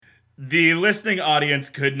The listening audience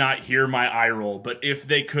could not hear my eye roll, but if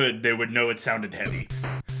they could, they would know it sounded heavy.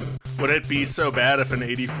 Would it be so bad if an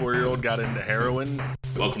 84-year-old got into heroin?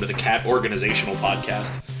 Welcome to the Cat Organizational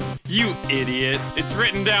Podcast. You idiot. It's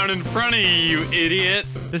written down in front of you idiot.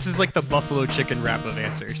 This is like the buffalo chicken rap of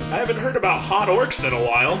answers. I haven't heard about hot orcs in a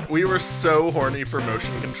while. We were so horny for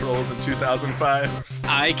motion controls in 2005.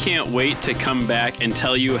 I can't wait to come back and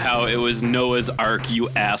tell you how it was Noah's Ark, you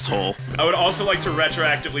asshole. I would also like to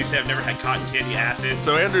retroactively say I've never had cotton candy acid.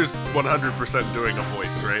 So Andrew's 100% doing a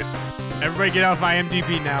voice, right? Everybody get off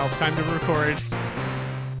IMDb now. Time to record.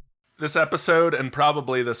 This episode and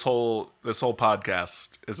probably this whole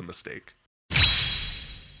podcast is a mistake.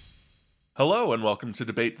 Hello and welcome to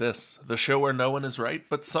Debate This, the show where no one is right,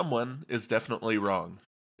 but someone is definitely wrong.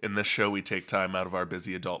 In this show, we take time out of our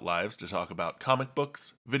busy adult lives to talk about comic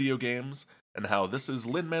books, video games, and how this is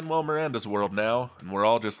Lin-Manuel Miranda's world now, and we're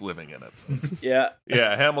all just living in it.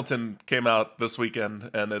 Yeah, Hamilton came out this weekend,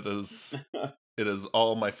 and it is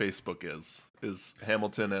all my Facebook is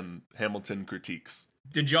Hamilton and Hamilton critiques.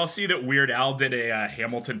 Did y'all see that Weird Al did a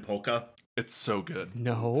Hamilton polka? It's so good.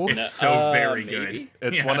 No. It's so very maybe.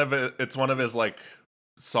 good. It's one of his like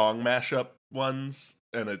song mashup ones,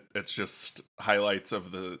 and it's just highlights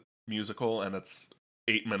of the musical, and it's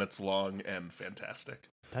 8 minutes long and fantastic.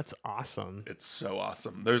 That's awesome. It's so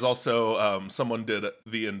awesome. There's also someone did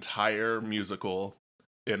the entire musical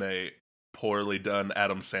in a poorly done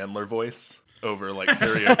Adam Sandler voice over like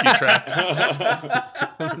karaoke tracks.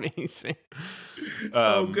 Amazing.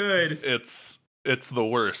 Oh, good. It's the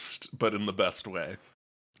worst, but in the best way.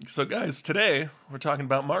 So guys, today we're talking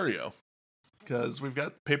about Mario, because we've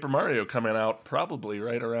got Paper Mario coming out probably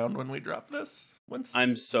right around when we drop this.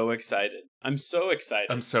 I'm so excited. I'm so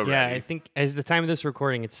ready. Yeah, I think as the time of this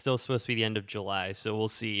recording, it's still supposed to be the end of July, so we'll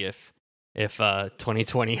see if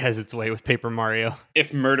 2020 has its way with Paper Mario.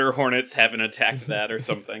 If murder hornets haven't attacked that or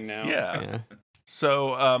something now. Yeah.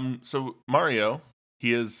 So Mario,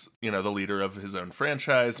 he is, the leader of his own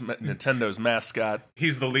franchise, Nintendo's mascot.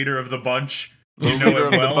 He's the leader of the bunch. The leader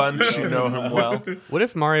of the bunch, you know him well. What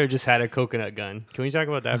if Mario just had a coconut gun? Can we talk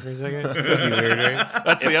about that for a second? That'd be weird, right?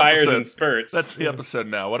 That's It the fires episode. in spurts. That's the episode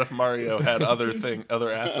now. What if Mario had other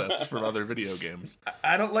assets from other video games?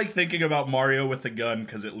 I don't like thinking about Mario with a gun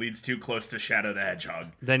because it leads too close to Shadow the Hedgehog.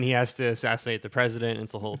 Then he has to assassinate the president.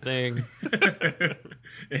 It's a whole thing.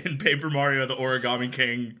 In Paper Mario, the Origami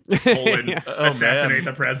King, assassinate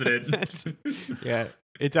the president. Yeah,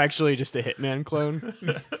 it's actually just a Hitman clone.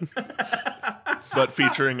 But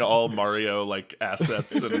featuring all Mario like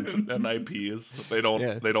assets and IPs. They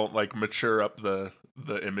don't like mature up the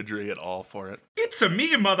imagery at all for it. It's a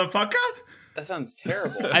me, motherfucker. That sounds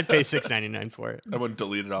terrible. I'd pay $6.99 for it. I wouldn't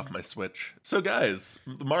delete it off my Switch. So guys,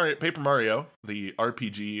 Paper Mario, the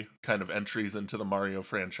RPG kind of entries into the Mario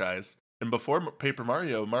franchise. And before Paper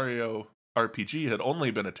Mario RPG had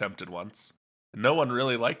only been attempted once. No one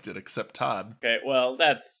really liked it except Todd. Okay, well,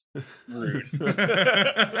 that's rude.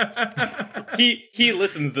 He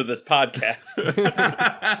listens to this podcast.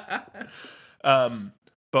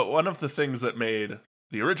 But one of the things that made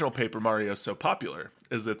the original Paper Mario so popular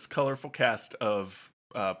is its colorful cast of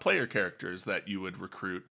player characters that you would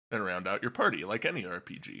recruit and round out your party, like any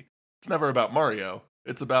RPG. It's never about Mario.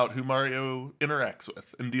 It's about who Mario interacts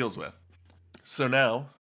with and deals with. So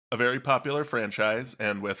now, a very popular franchise,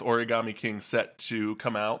 and with Origami King set to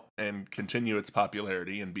come out and continue its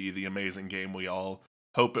popularity and be the amazing game we all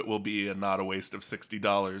hope it will be, and not a waste of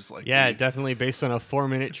 $60. Definitely based on a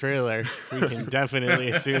 4-minute trailer, we can definitely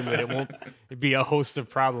assume that it won't be a host of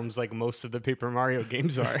problems like most of the Paper Mario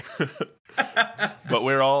games are. But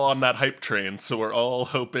we're all on that hype train, so we're all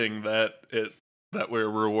hoping that we're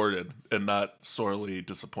rewarded and not sorely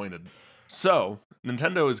disappointed. So,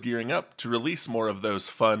 Nintendo is gearing up to release more of those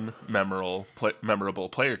fun, memorable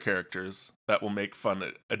player characters that will make fun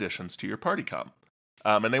additions to your party comp.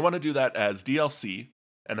 And they want to do that as DLC,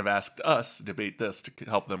 and have asked us, Debate This, to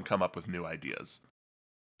help them come up with new ideas.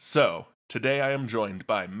 So, today I am joined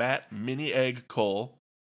by Matt Mini Egg Cole,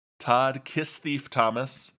 Todd Kiss Thief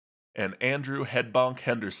Thomas, and Andrew Headbonk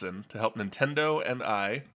Henderson to help Nintendo and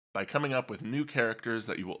I by coming up with new characters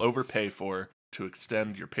that you will overpay for to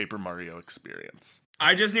extend your Paper Mario experience.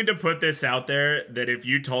 I just need to put this out there that if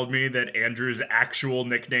you told me that Andrew's actual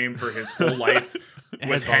nickname for his whole life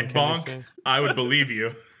was Headbonk, I would believe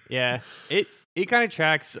you. Yeah, it kind of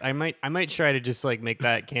tracks. I might try to just like make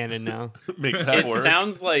that canon now. Make that work.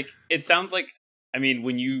 It sounds like I mean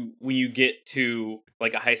when you get to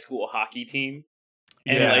like a high school hockey team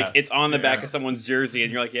and like it's on the back of someone's jersey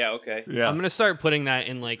and you're like, yeah, okay. Yeah. I'm gonna start putting that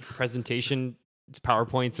in like presentation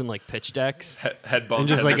PowerPoints and like pitch decks. Headbonk and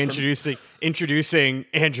just like Henderson. introducing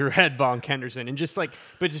Andrew Headbonk Henderson, and just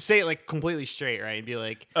say it like completely straight, right? And be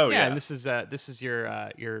like, yeah. And this is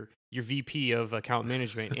your VP of account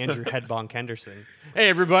management, Andrew Headbonk Henderson. Hey,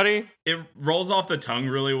 everybody. It rolls off the tongue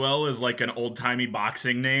really well as like an old-timey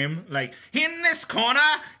boxing name. Like, in this corner,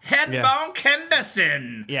 Headbonk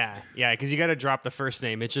Henderson. Yeah, because you got to drop the first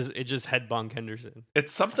name. It's just Headbonk Henderson.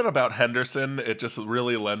 It's something about Henderson. It just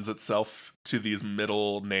really lends itself to these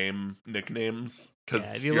middle name nicknames,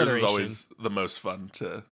 because yours is always the most fun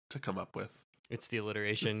to come up with. It's the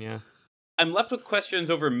alliteration, yeah. I'm left with questions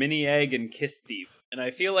over Mini Egg and Kiss Thief, and I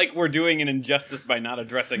feel like we're doing an injustice by not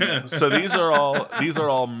addressing them. So these are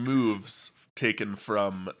all moves taken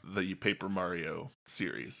from the Paper Mario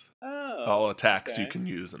series. Oh, all attacks you can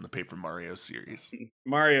use in the Paper Mario series.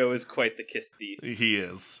 Mario is quite the Kiss Thief. He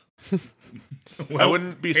is. Well, I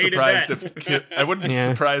wouldn't be surprised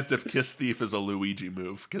if Kiss Thief is a Luigi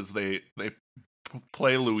move, because they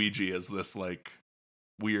play Luigi as this like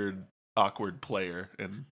weird, awkward player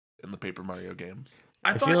in the Paper Mario games.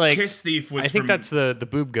 I thought like, Kiss Thief was. I think that's the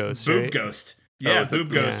Boob Ghost. Boob right? Ghost. Yeah,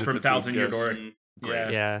 Boob Ghost from Thousand Year Door.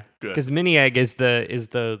 Yeah, good. Because Mini Egg is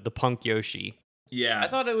the punk Yoshi. Yeah, I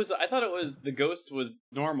thought it was the Ghost was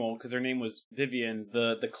normal because her name was Vivian.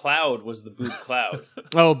 The Cloud was the Boob Cloud.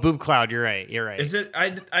 Oh, Boob Cloud. You're right. Is it?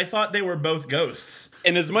 I thought they were both ghosts.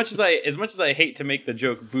 And as much as I hate to make the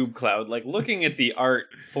joke Boob Cloud, like looking at the art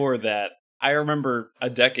for that, I remember a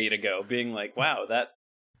decade ago being like, wow, that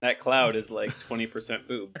cloud is like 20%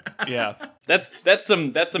 boob. Yeah. That's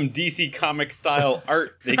some DC comic style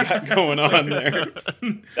art they got going on there.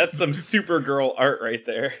 That's some Supergirl art right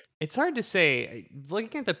there. It's hard to say.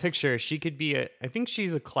 Looking at the picture, she could be I think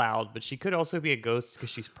she's a cloud, but she could also be a ghost because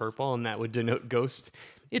she's purple, and that would denote ghost.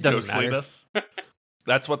 It doesn't Ghostliness.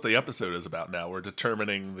 That's what the episode is about now. We're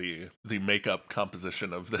determining the makeup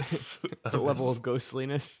composition of this. The level of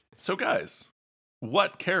ghostliness. So guys,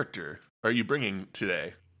 what character are you bringing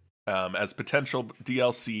today? As potential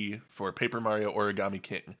DLC for Paper Mario Origami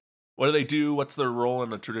King. What do they do? What's their role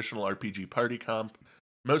in a traditional RPG party comp?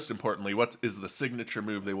 Most importantly, what is the signature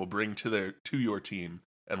move they will bring to your team,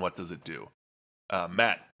 and what does it do?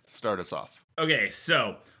 Matt, start us off. Okay,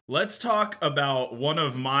 so let's talk about one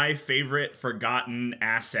of my favorite forgotten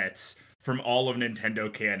assets from all of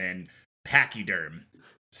Nintendo canon, Pachyderm.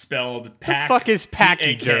 Spelled Pac. The fuck is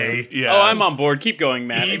Pachyderm? Yeah. Oh, I'm on board. Keep going,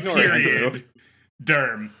 Matt. Period.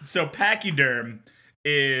 Derm. So Pachyderm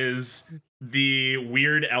is the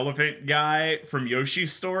weird elephant guy from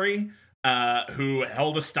Yoshi's Story, who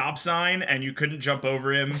held a stop sign and you couldn't jump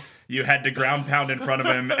over him. You had to ground pound in front of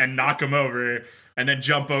him and knock him over and then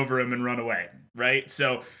jump over him and run away, right?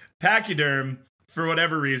 So Pachyderm, for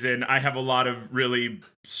whatever reason, I have a lot of really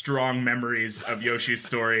strong memories of Yoshi's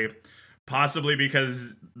Story, possibly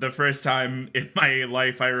because the first time in my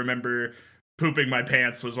life I remember pooping my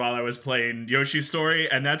pants was while I was playing Yoshi's Story,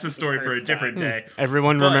 and that's a story for a different day.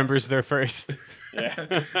 Everyone remembers their first.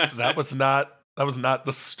 Yeah. That was not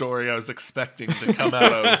the story I was expecting to come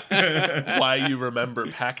out of. Why you remember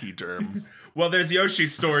Pachyderm? Well, there's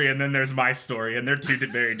Yoshi's Story, and then there's my story, and they're two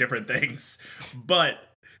very different things. But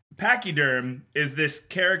Pachyderm is this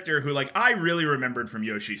character who, like, I really remembered from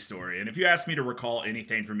Yoshi's Story. And if you ask me to recall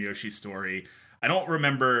anything from Yoshi's Story, I don't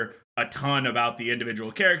remember a ton about the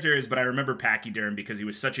individual characters, but I remember Pachyderm because he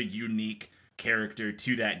was such a unique character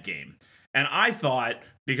to that game. And I thought,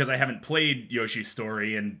 because I haven't played Yoshi's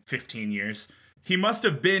Story in 15 years, he must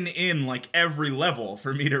have been in like every level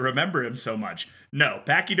for me to remember him so much. No,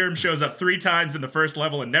 Pachyderm shows up 3 times in the first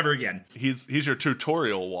level and never again. He's your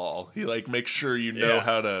tutorial wall. He like makes sure you know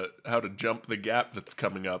how to jump the gap that's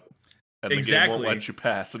coming up. And the game won't let you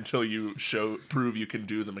pass until you prove you can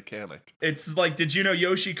do the mechanic. It's like, did you know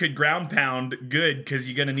Yoshi could ground pound? Good, because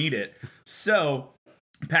you're going to need it. So,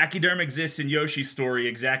 Pachyderm exists in Yoshi's Story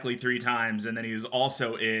exactly 3 times, and then he's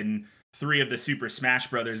also in 3 of the Super Smash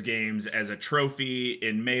Bros. Games as a trophy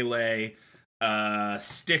in Melee, a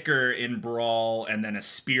sticker in Brawl, and then a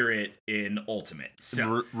spirit in Ultimate.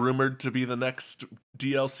 So, rumored to be the next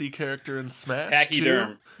DLC character in Smash.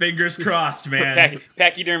 Pachyderm. Fingers crossed, man.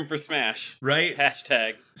 Pachyderm for Smash. Right?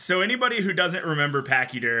 Hashtag. So anybody who doesn't remember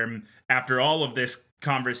Pachyderm, after all of this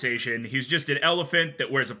conversation, he's just an elephant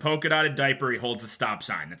that wears a polka dotted diaper. He holds a stop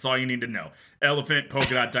sign. That's all you need to know. Elephant,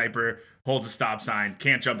 polka dot diaper, holds a stop sign,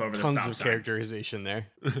 can't jump over the stop sign. Tons of characterization there.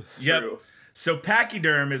 Yep. True. So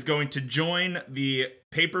Pachyderm is going to join the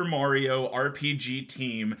Paper Mario RPG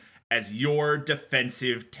team as your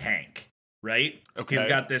defensive tank, right? Okay. He's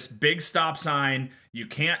got this big stop sign you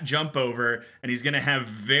can't jump over, and he's going to have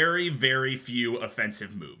very, very few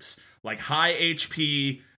offensive moves. Like high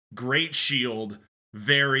HP, great shield,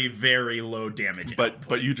 very, very low damage. But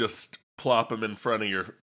output. you just plop him in front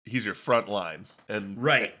of he's your front line and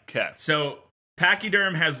Right. catch. So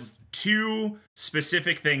Pachyderm has 2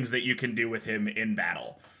 specific things that you can do with him in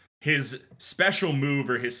battle. His special move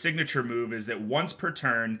or his signature move is that once per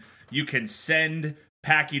turn, you can send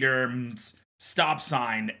Pachyderm's stop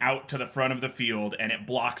sign out to the front of the field and it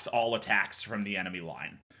blocks all attacks from the enemy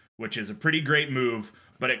line, which is a pretty great move,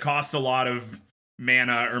 but it costs a lot of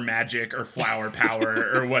mana or magic or flower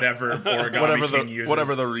power or whatever Origami King uses.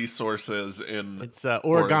 Whatever the resource is in It's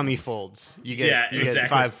origami folds. You get you get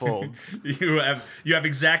 5 folds. You have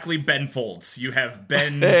exactly Ben folds. You have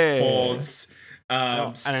Ben Hey. folds.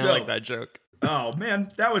 I didn't like that joke. Oh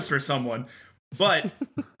man, that was for someone. But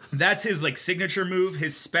that's his like signature move,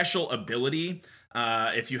 his special ability.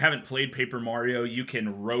 If you haven't played Paper Mario, you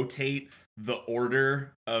can rotate the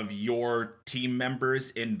order of your team members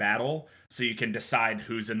in battle, so you can decide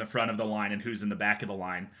who's in the front of the line and who's in the back of the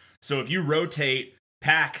line. So if you rotate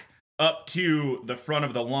Pac up to the front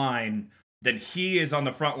of the line, then he is on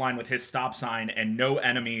the front line with his stop sign and no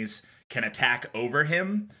enemies can attack over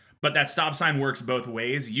him. But that stop sign works both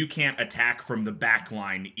ways. You can't attack from the back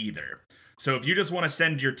line either. So if you just want to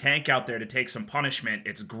send your tank out there to take some punishment,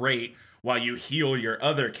 it's great while you heal your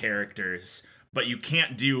other characters, but you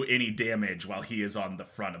can't do any damage while he is on the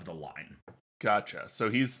front of the line. Gotcha. So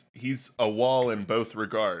he's a wall in both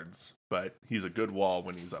regards, but he's a good wall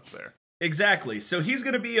when he's up there. Exactly. So he's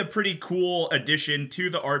going to be a pretty cool addition to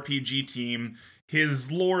the RPG team.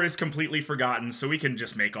 His lore is completely forgotten, so we can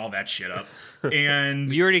just make all that shit up.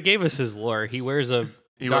 And You already gave us his lore. He wears a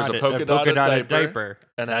polka dotted dotted diaper.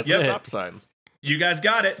 And has Yeah. a stop sign. you guys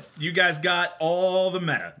got it. You guys got all the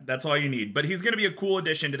meta. That's all you need. But he's going to be a cool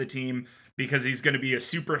addition to the team because he's going to be a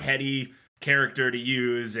super heady character to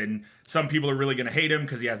use, and some people are really going to hate him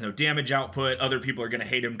because he has no damage output. Other people are going to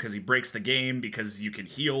hate him because he breaks the game because you can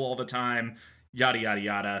heal all the time. Yada, yada,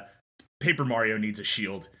 yada. Paper Mario needs a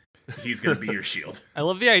shield. He's going to be your shield. I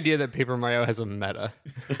love the idea that Paper Mario has a meta.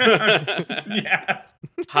 Yeah.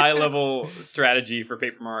 High level strategy for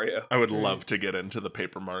Paper Mario. I would love to get into the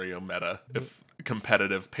Paper Mario meta if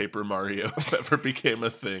competitive Paper Mario ever became a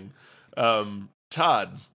thing.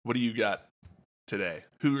 Todd, what do you got today?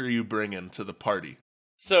 Who are you bringing to the party?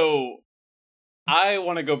 So, I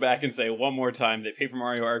want to go back and say one more time that Paper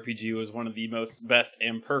Mario RPG was one of the best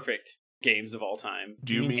and perfect games of all time.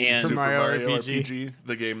 Do you You mean mean Super Super Mario Mario RPG? RPG?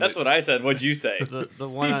 The game That's what I said. What'd you say? The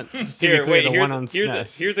one on just to be Here, clear, wait. the Here's one on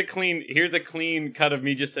SNES. here's a clean cut of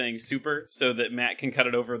me just saying super, so that Matt can cut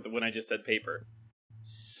it over when I just said paper.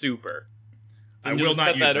 Super. I And will just not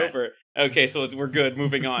cut use that. over. Okay, so we're good.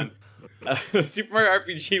 Moving on. Super Mario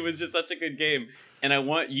RPG was just such a good game, and I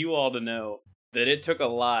want you all to know that it took a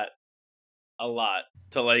lot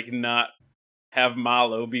to like not have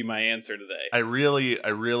Malo be my answer today. I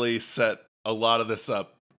really set a lot of this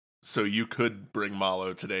up so you could bring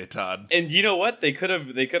Malo today, Todd. And you know what? They could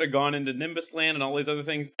have gone into Nimbus Land and all these other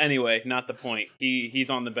things. Anyway, not the point. He's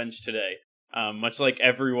on the bench today. Much like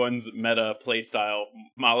everyone's meta playstyle,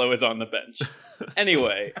 Malo is on the bench.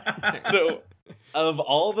 Anyway, so of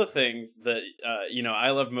all the things that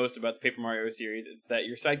I love most about the Paper Mario series, it's that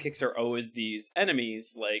your sidekicks are always these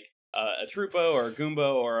enemies like a Troopa or a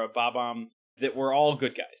Goomba or a Bob-omb that were all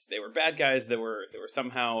good guys. They were bad guys that were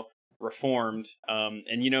somehow reformed.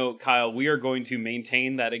 And Kyle, we are going to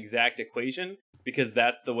maintain that exact equation because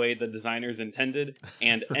that's the way the designers intended.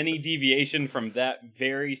 And any deviation from that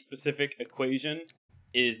very specific equation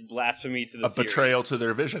is blasphemy to the A series. betrayal to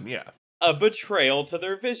their vision, yeah. A betrayal to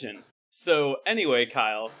their vision. So anyway,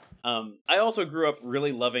 Kyle, I also grew up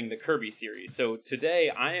really loving the Kirby series. So today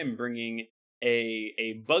I am bringing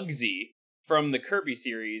a Bugsy from the Kirby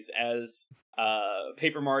series as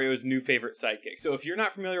Paper Mario's new favorite sidekick. So if you're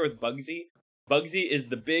not familiar with Bugsy, Bugsy is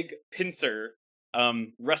the big pincer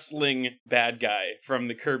wrestling bad guy from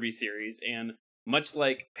the Kirby series, and much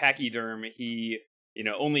like Pachyderm, he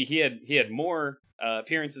had more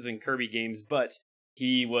appearances in Kirby games, but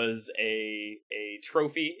he was a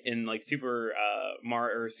trophy in like Super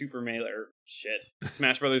Melee or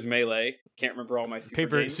Smash Brothers Melee. Can't remember all my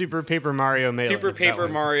games. Super Paper Mario Melee. Super that Paper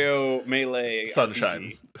one. Mario Melee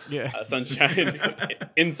Sunshine. RPG. Yeah. Sunshine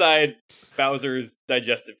inside Bowser's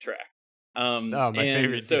digestive tract. My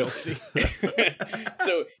favorite so, DLC.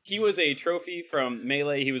 So he was a trophy from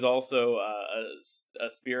Melee. He was also a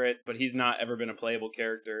spirit, but he's not ever been a playable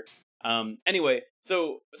character. Anyway,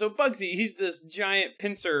 so Bugsy, he's this giant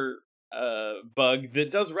pincer bug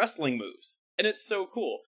that does wrestling moves, and it's so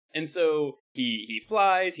cool. And so he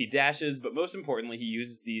flies, he dashes, but most importantly, he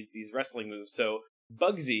uses these wrestling moves. So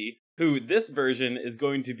Bugsy, who this version is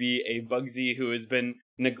going to be a Bugsy who has been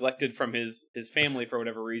neglected from his family for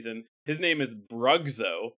whatever reason. His name is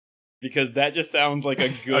Brugzo, because that just sounds like a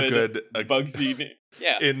good Bugsy name.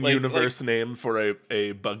 Yeah, in-universe name for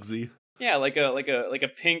a Bugsy. Yeah, like a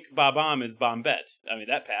pink Bob-omb is Bombette. I mean,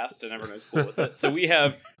 that passed, and everyone was cool with it. So we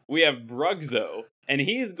have Brugzo, and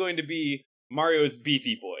he is going to be Mario's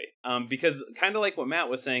beefy boy. Because kind of like what Matt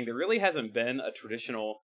was saying, there really hasn't been a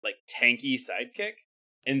traditional like tanky sidekick,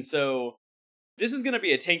 and so this is going to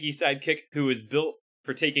be a tanky sidekick who is built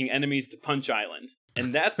for taking enemies to Punch Island.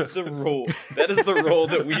 And that's the role. That is the role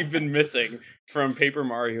that we've been missing from Paper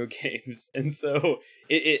Mario games. And so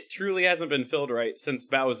it truly hasn't been filled right since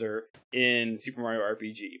Bowser in Super Mario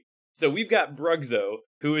RPG. So we've got Brugzo,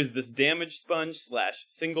 who is this damage sponge /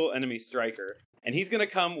 single enemy striker. And he's going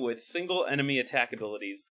to come with single enemy attack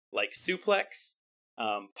abilities like Suplex,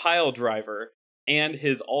 Pile Driver, and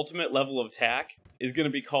his ultimate level of attack is going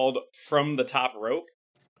to be called From the Top Rope.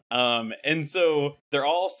 And so they're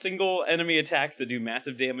all single enemy attacks that do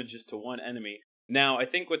massive damage just to one enemy. Now, I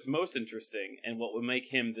think what's most interesting and what will make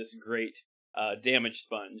him this great damage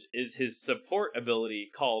sponge is his support ability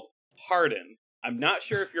called Harden. I'm not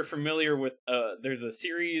sure if you're familiar with, there's a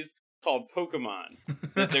series called Pokemon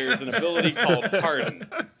that there's an ability called Harden.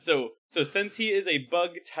 So since he is a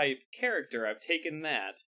bug type character, I've taken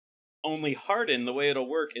that. Only Harden, the way it'll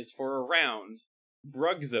work is for a round,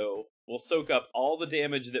 Brugzo will soak up all the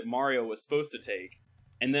damage that Mario was supposed to take,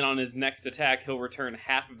 and then on his next attack, he'll return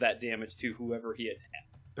half of that damage to whoever he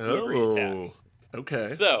attacks.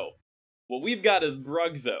 Okay. So, what we've got is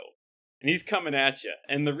Brugzo, and he's coming at you.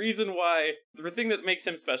 And the reason why, the thing that makes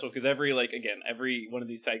him special, because every one of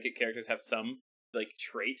these sidekick characters have some,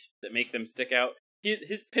 trait that make them stick out.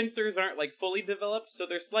 His pincers aren't, fully developed, so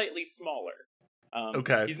they're slightly smaller.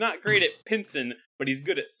 Okay. He's not great at pincing, but he's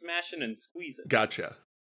good at smashing and squeezing. Gotcha.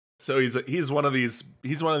 So he's one of these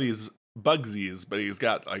Bugsies, but he's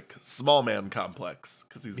got small man complex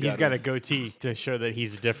because he's got a goatee to show that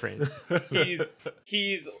he's different.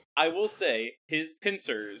 he's I will say his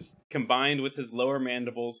pincers combined with his lower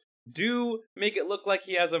mandibles do make it look like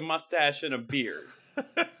he has a mustache and a beard.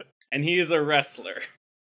 And he is a wrestler.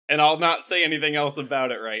 And I'll not say anything else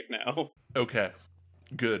about it right now. Okay.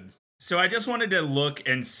 Good. So I just wanted to look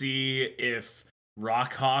and see if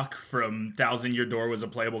Rockhawk from Thousand Year Door was a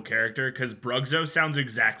playable character, because Brugzo sounds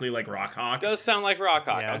exactly like Rockhawk. It does sound like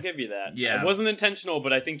Rockhawk, Yeah. I'll give you that. Yeah. It wasn't intentional,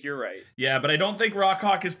 but I think you're right. Yeah, but I don't think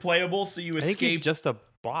Rockhawk is playable, so you I think he's escape. just a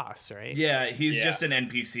boss, right? Yeah, he's Yeah. just an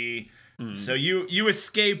NPC. So you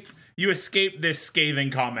escape this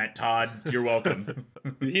scathing comment, Todd. You're welcome.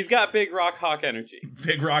 He's got big Rockhawk energy.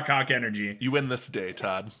 Big Rockhawk energy. You win this day,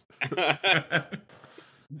 Todd.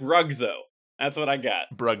 Brugzo. That's what I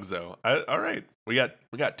got. Brugzo. All right. We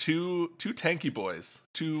got two tanky boys,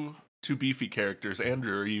 two beefy characters.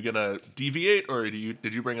 Andrew, are you gonna deviate, or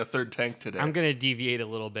did you bring a third tank today? I'm going to deviate a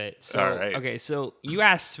little bit. So, All right. Okay, so you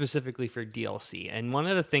asked specifically for DLC, and one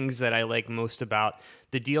of the things that I like most about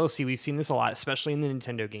the DLC, we've seen this a lot, especially in the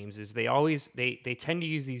Nintendo games, is they tend to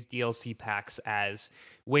use these DLC packs as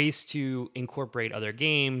ways to incorporate other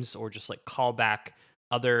games or just call back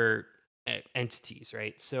other entities,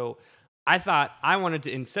 right? So I thought I wanted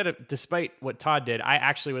to, despite what Todd did, I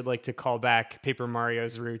actually would like to call back Paper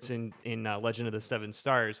Mario's roots in Legend of the Seven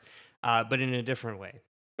Stars, but in a different way.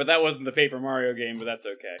 But that wasn't the Paper Mario game, but that's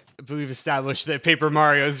okay. But we've established that Paper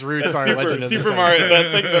Mario's roots are Legend of the Super Seven Mario, Stars.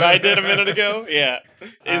 that thing that I did a minute ago? Yeah.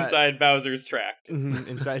 Inside Bowser's tract.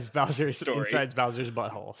 Inside Bowser's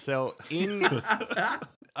butthole. So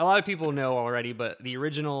a lot of people know already, but the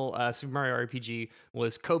original Super Mario RPG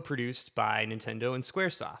was co-produced by Nintendo and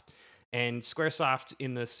Squaresoft. And Squaresoft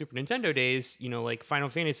in the Super Nintendo days, Final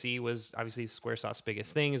Fantasy was obviously Squaresoft's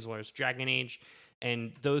biggest thing, as well as Dragon Age.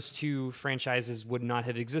 And those two franchises would not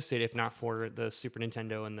have existed if not for the Super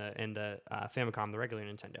Nintendo and the Famicom, the regular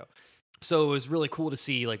Nintendo. So it was really cool to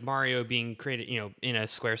see Mario being created, in a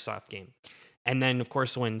Squaresoft game. And then, of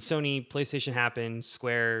course, when Sony PlayStation happened,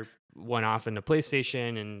 Square went off into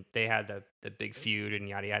PlayStation, and they had the big feud and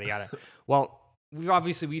yada yada yada. Well,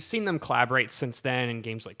 we've seen them collaborate since then in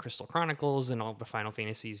games like Crystal Chronicles and all the Final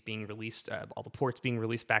Fantasies being released, all the ports being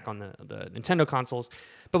released back on the Nintendo consoles,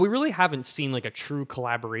 but we really haven't seen a true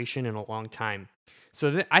collaboration in a long time.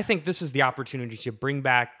 So I think this is the opportunity to bring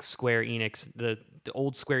back Square Enix, the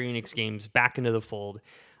old Square Enix games back into the fold,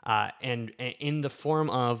 and in the form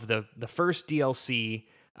of the first DLC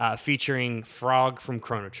featuring Frog from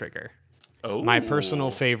Chrono Trigger. Oh, My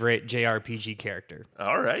personal favorite JRPG character.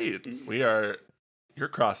 All right. You're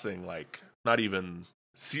crossing not even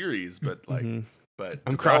series, but but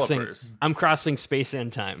I'm developers. crossing space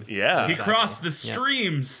and time. Yeah. He crossed the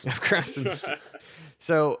streams. I'm crossing.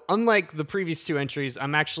 So, unlike the previous 2 entries,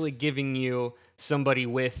 I'm actually giving you somebody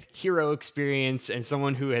with hero experience and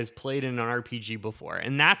someone who has played in an RPG before.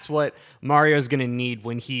 And that's what Mario's going to need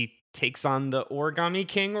when he takes on the Origami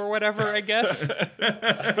King or whatever, I guess.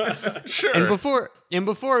 Sure. And before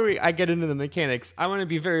I get into the mechanics, I want to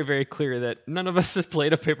be very, very clear that none of us have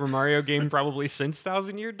played a Paper Mario game probably since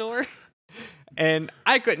Thousand Year Door. And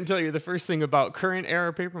I couldn't tell you the first thing about current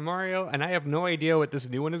era Paper Mario, and I have no idea what this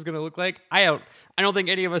new one is going to look like. I don't think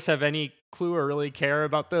any of us have any clue or really care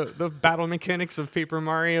about the battle mechanics of Paper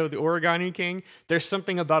Mario, the Origami King. There's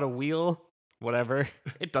something about a wheel, whatever.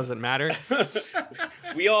 It doesn't matter.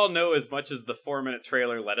 We all know as much as the 4-minute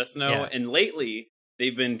trailer let us know, Yeah. and lately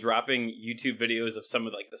they've been dropping YouTube videos of some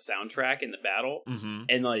of like the soundtrack in the battle,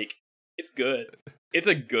 and like it's good. It's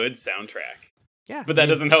a good soundtrack. Yeah, But that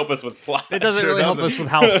doesn't help us with plot. It doesn't Sure really help doesn't. us with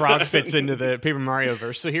how Frog fits into the Paper Mario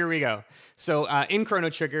verse. So here we go. So in Chrono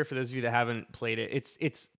Trigger, for those of you that haven't played it,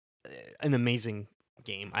 it's an amazing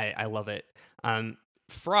game. I love it.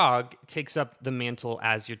 Frog takes up the mantle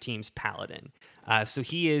as your team's paladin. So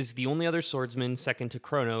he is the only other swordsman, second to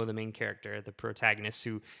Chrono, the main character, the protagonist,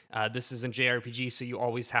 who this is a JRPG, so you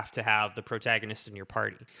always have to have the protagonist in your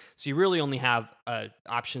party. So you really only have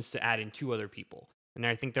options to add in 2 other people. And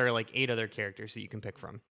I think there are like 8 other characters that you can pick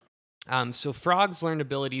from. So Frog's learned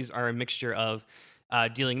abilities are a mixture of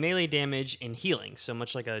dealing melee damage and healing. So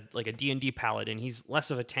much like a D&D paladin, he's less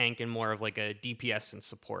of a tank and more of like a DPS and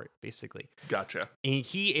support, basically. Gotcha. And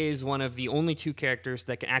he is one of the only 2 characters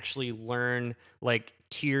that can actually learn like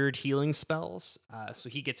tiered healing spells. So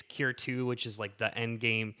he gets Cure 2, which is like the end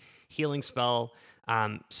game healing spell.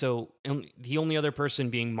 So the only other person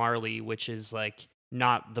being Marley, which is like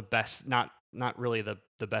not the best, not really the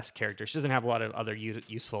best character. She doesn't have a lot of other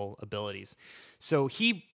useful abilities. So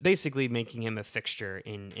he basically making him a fixture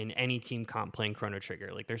in any team comp playing Chrono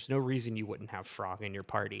Trigger. Like there's no reason you wouldn't have Frog in your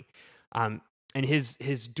party. And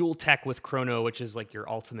his dual tech with Chrono, which is like your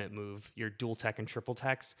ultimate move, your dual tech and triple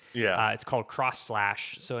techs. Yeah. It's called Cross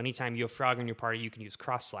Slash. So anytime you have Frog in your party, you can use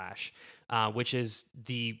Cross Slash, which is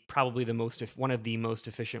probably one of the most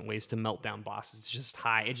efficient ways to melt down bosses. It's just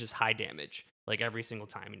high damage. Like every single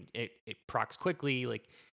time, and it procs quickly. Like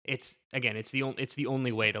it's the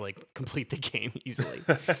only way to like complete the game easily.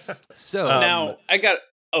 So Now I got.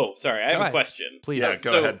 Oh, sorry, I have a question. Please. Yeah,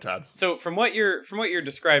 go ahead, Todd. So from what you're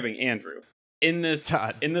describing, Andrew, in this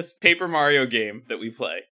Todd. Paper Mario game that we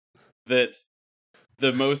play, that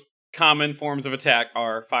the most common forms of attack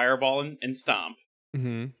are Fireball and Stomp.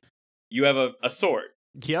 Mm-hmm. You have a sword.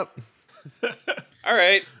 Yep. All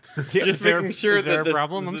right. Yeah, Just making sure is there that a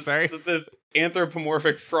problem? I'm sorry. this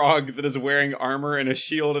anthropomorphic frog that is wearing armor and a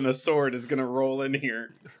shield and a sword is going to roll in here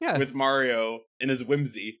Yeah. with Mario in his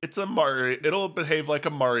whimsy. It's a Mario. It'll behave like a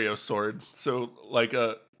Mario sword. So like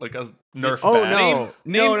a Nerf Oh, bat.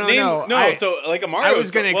 no. No. So like a Mario. I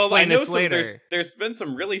was gonna sword. Well, explain I know this some- later. There's been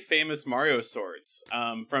some really famous Mario swords.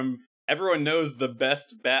 From everyone knows the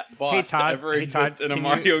best bat boss Hey Todd, to ever exist in a can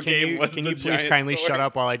Mario you, game was can the you please giant kindly sword. shut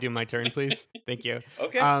up while I do my turn, please? Thank you.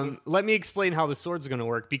 Okay. Let me explain how the sword's going to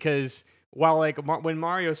work, because while like when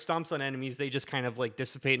Mario stomps on enemies, they just kind of like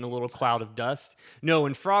dissipate in a little cloud of dust. No,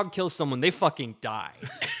 when Frog kills someone, they fucking die.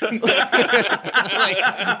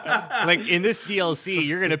 like in this DLC,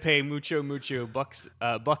 you're gonna pay mucho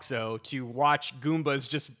buxo to watch Goombas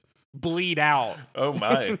just bleed out. Oh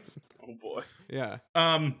my. Oh boy. Yeah,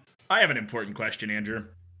 I have an important question, Andrew.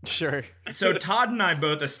 sure. So Todd and I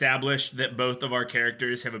both established that both of our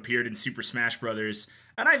characters have appeared in Super Smash Brothers,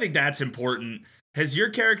 and I think that's important. Has your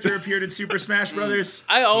character appeared in Super Smash Brothers?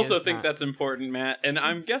 I also is think not. that's important, Matt. And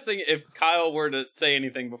I'm guessing if Kyle were to say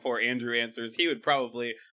anything before Andrew answers, he would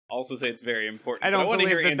probably also say it's very important. I But don't wanna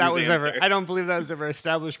believe hear that was Andrew's ever. answer. I don't believe that was ever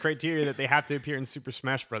established criteria that they have to appear in Super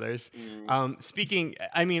Smash Brothers. Speaking,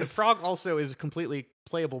 I mean, Frog also is a completely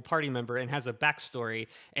playable party member and has a backstory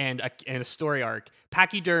and a story arc.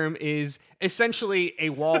 Pachyderm is essentially a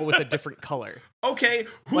wall with a different color. Okay,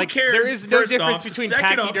 who Like cares? there is no First difference off, between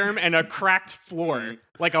second off, Pachyderm and a cracked floor,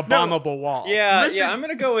 like a bombable wall. Yeah, Listen, yeah, I'm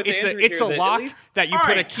gonna go with it's Andrew it's here a that lock At least, that you All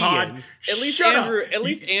put right, a key Todd, in. at least shut Andrew, up. at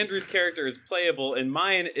least Andrew's character is playable, and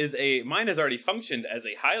mine has already functioned as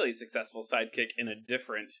a highly successful sidekick in a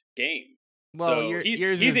different game. Well, so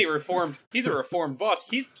yours he's is, a reformed boss.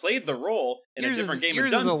 He's played the role in a yours different game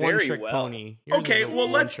yours and is a done very one-trick well. pony. Yours Okay, is a well,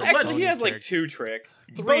 let's- one-trick Actually, he pony has like character. 2 tricks.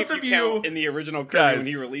 3 Both if of you count you- in the original Kirby when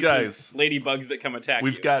he Guys, releases ladybugs that come attack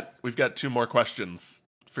We've you. got 2 more questions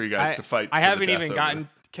for you guys to fight. I to the haven't death even over. gotten.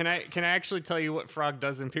 Can I actually tell you what Frog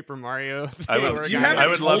does in Paper Mario? I would- Origami? You haven't I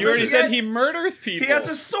would told love You us already yet? said he murders people. He has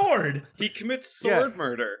a sword. He commits Yeah. sword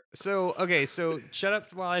murder. So okay, so shut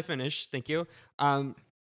up while I finish. Thank you.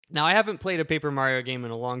 Now, I haven't played a Paper Mario game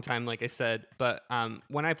in a long time, like I said, but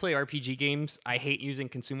when I play RPG games, I hate using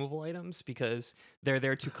consumable items because they're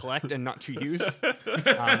there to collect and not to use.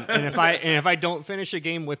 And if I don't finish a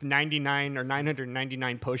game with 99 or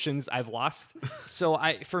 999 potions, I've lost. So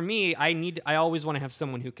I always want to have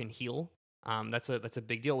someone who can heal. That's a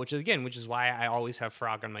big deal, which is why I always have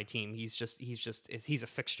Frog on my team. He's a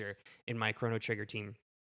fixture in my Chrono Trigger team.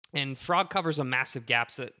 And Frog covers a massive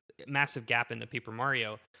gap in the Paper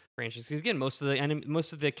Mario franchise. Because again, most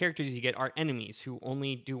of the characters you get are enemies who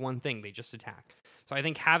only do one thing: they just attack. So I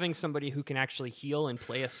think having somebody who can actually heal and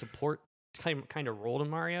play a support kind of role in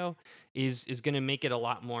Mario is going to make it a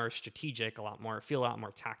lot more strategic, feel a lot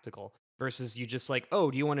more tactical. Versus you just like,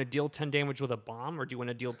 oh, do you want to deal 10 damage with a bomb or do you want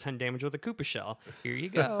to deal 10 damage with a Koopa shell? Here you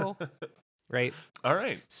go. Right? All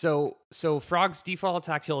right. So Frog's default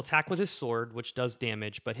attack, he'll attack with his sword, which does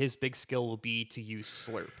damage, but his big skill will be to use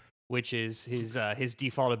Slurp, which is his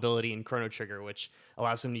default ability in Chrono Trigger, which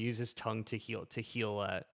allows him to use his tongue to heal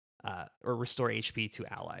or restore HP to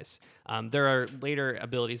allies. There are later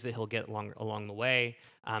abilities that he'll get along the way.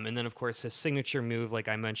 And then, of course, his signature move, like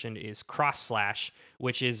I mentioned, is Cross Slash,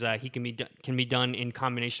 which is can be done in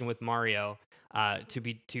combination with Mario to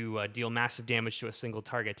deal massive damage to a single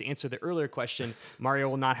target. To answer the earlier question, Mario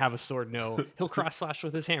will not have a sword. No, he'll Cross Slash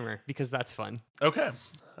with his hammer because that's fun. Okay,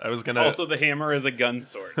 I was gonna. Also, the hammer is a gun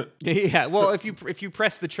sword. Yeah, well, if you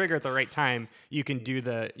press the trigger at the right time, you can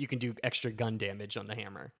do extra gun damage on the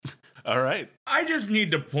hammer. All right. I just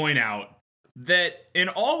need to point out that in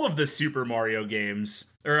all of the Super Mario games,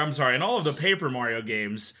 in all of the Paper Mario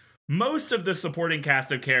games, most of the supporting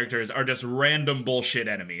cast of characters are just random bullshit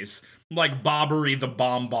enemies, like Bobbery the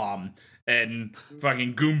Bomb Bomb and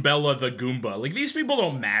fucking Goombella the Goomba. Like, these people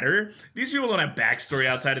don't matter. These people don't have backstory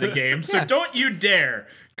outside of the game, so don't you dare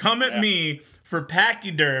come at me for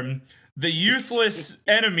Pachyderm, the useless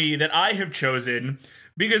enemy that I have chosen,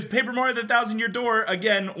 because Paper Mario The 1,000-Year Door,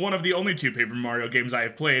 again, one of the only 2 Paper Mario games I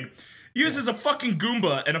have played, uses a fucking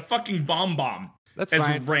Goomba and a fucking Bomb Bomb. That's as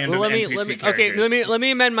fine. Random NPC characters.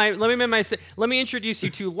 Let me introduce you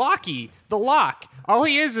to Locky, the lock. All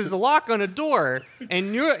he is a lock on a door.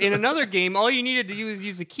 And in another game, all you needed to do is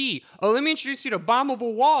use a key. Oh, let me introduce you to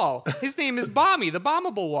Bombable Wall. His name is Bommy, the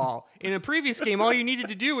Bombable Wall. In a previous game, all you needed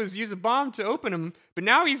to do was use a bomb to open him. But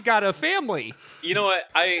now he's got a family. You know what,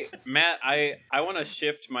 Matt, I want to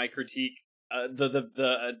shift my critique.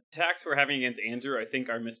 The attacks we're having against Andrew, I think,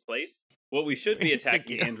 are misplaced. What we should be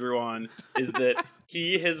attacking Andrew on is that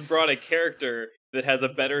he has brought a character that has a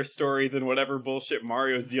better story than whatever bullshit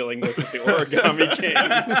Mario's dealing with the Origami King.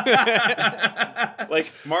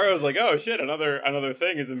 Like, Mario's like, oh shit, another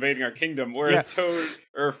thing is invading our kingdom, whereas Toad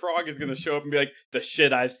or Frog is going to show up and be like, the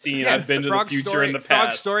shit I've seen, I've been to the future and the past.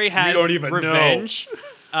 Frog's story has you don't even revenge.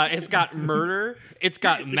 It's got murder. It's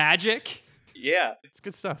got magic. Yeah, it's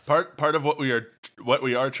good stuff. Part of what we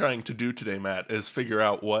are trying to do today, Matt, is figure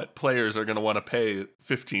out what players are going to want to pay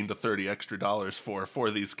 $15 to $30 extra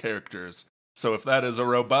for these characters. So if that is a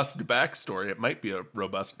robust backstory, it might be a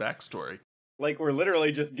robust backstory. Like, we're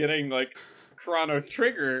literally just getting like Chrono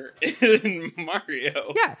Trigger in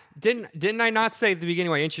Mario. Yeah, didn't I not say at the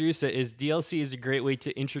beginning when I introduced it is DLC is a great way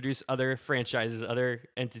to introduce other franchises, other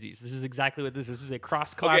entities. This is exactly what this is. This is a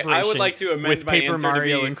cross collaboration. I would like to amend with my Paper answer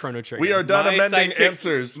Mario to be, and Chrono Trigger. We are done amending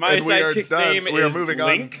answers. My sidekick's name we are is moving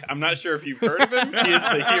Link. on. I'm not sure if you've heard of him. He is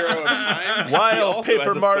the hero of time. While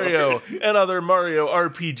Paper Mario and other Mario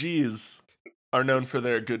RPGs are known for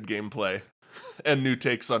their good gameplay and new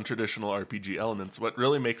takes on traditional RPG elements, what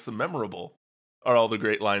really makes them memorable are all the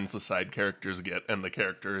great lines the side characters get and the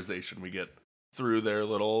characterization we get through their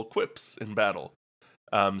little quips in battle.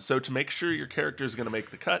 So to make sure your character is going to make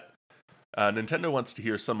the cut, Nintendo wants to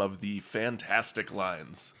hear some of the fantastic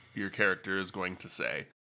lines your character is going to say.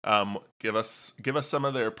 Give us some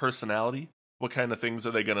of their personality. What kind of things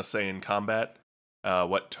are they going to say in combat?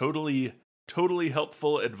 What totally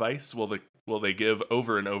helpful advice will they give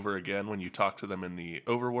over and over again when you talk to them in the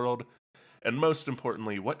overworld? And most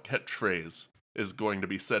importantly, what catchphrase is going to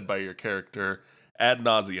be said by your character ad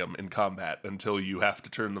nauseum in combat until you have to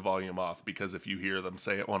turn the volume off, because if you hear them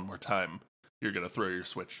say it one more time, you're going to throw your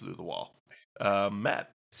Switch through the wall. Matt.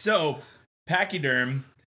 So, Pachyderm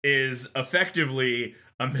is effectively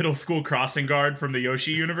a middle school crossing guard from the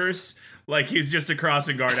Yoshi universe. Like, he's just a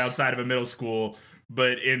crossing guard outside of a middle school,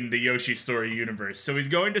 but in the Yoshi Story universe. So he's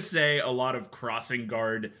going to say a lot of crossing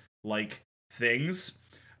guard-like things.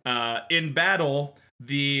 In battle,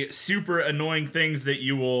 the super annoying things that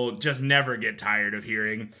you will just never get tired of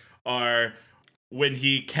hearing are when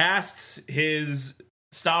he casts his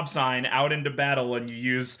stop sign out into battle and you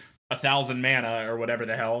use 1,000 mana or whatever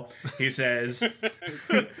the hell. He says,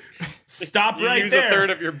 "Stop You right use there." a third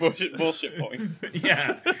of your bullshit points.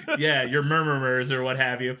 yeah, your murmurs or what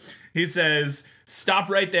have you. He says, "Stop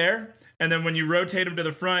right there," and then when you rotate him to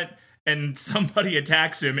the front and somebody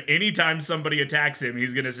attacks him, anytime somebody attacks him,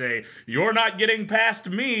 he's gonna say, "You're not getting past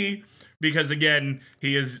me." Because again,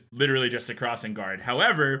 he is literally just a crossing guard.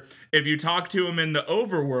 However, if you talk to him in the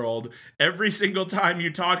overworld, every single time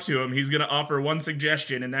you talk to him, he's going to offer one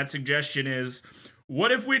suggestion, and that suggestion is,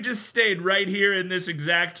 what if we just stayed right here in this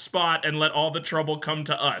exact spot and let all the trouble come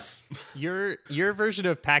to us? Your version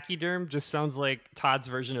of Pachyderm just sounds like Todd's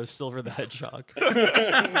version of Silver the Hedgehog.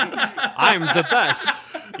 I'm the best.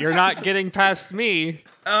 You're not getting past me.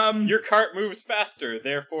 Your cart moves faster,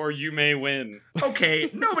 therefore you may win. Okay,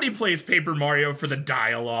 nobody plays Paper Mario for the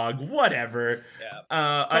dialogue. Whatever. Yeah.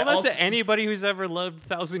 I Tell that also, to anybody who's ever loved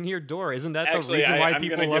Thousand Year Door. Isn't that Actually, the reason why I'm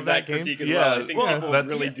people gonna love give that game? critique as Yeah, well. I think well, people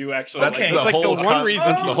that's- really do actually That's Okay. the It's like whole the one reason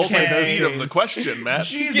that's the whole Okay. conceit of the games. question, Matt.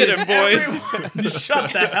 Jesus, Get him, boys. everyone,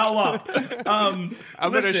 shut the hell up. I'm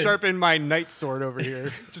going listen. to sharpen my night sword over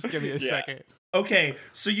here. Just give me a Yeah. second. Okay,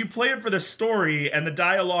 so you play it for the story and the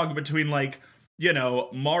dialogue between, like, you know,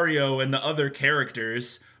 Mario and the other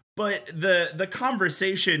characters, but the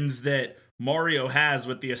conversations that Mario has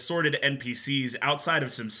with the assorted NPCs outside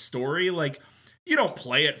of some story, like, you don't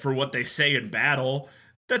play it for what they say in battle.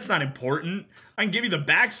 That's not important. I can give you the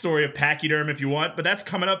backstory of Pachyderm if you want, but that's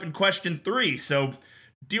coming up in question 3, so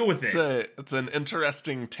deal with it. It's an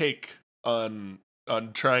interesting take on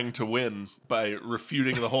trying to win by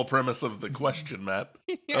refuting the whole premise of the question, Matt.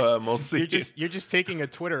 We'll see. You're just taking a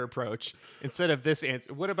Twitter approach instead of this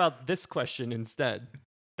answer. What about this question instead?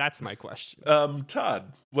 That's my question.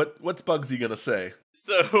 Todd, what's Bugsy gonna say?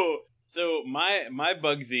 So my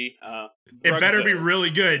Bugsy, It better be Brugzo. really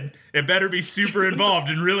good. It better be super involved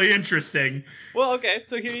and really interesting. Well, okay,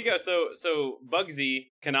 so here you go. So Bugsy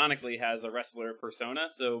canonically has a wrestler persona,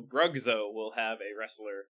 so Brugzo will have a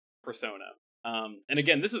wrestler persona. And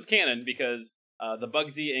again, this is canon because the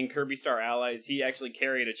Bugsy in Kirby Star Allies, he actually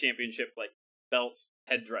carried a championship like belt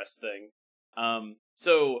headdress thing.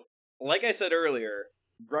 So like I said earlier,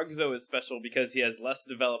 Brugzo is special because he has less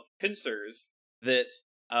developed pincers that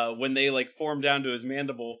when they like form down to his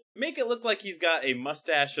mandible, make it look like he's got a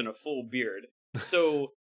mustache and a full beard.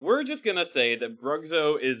 So we're just gonna say that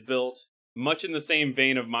Brugzo is built much in the same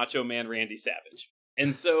vein of Macho Man Randy Savage.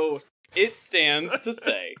 And so it stands to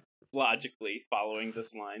say, logically following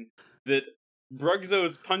this line, that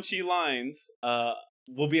Brugzo's punchy lines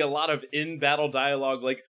will be a lot of in-battle dialogue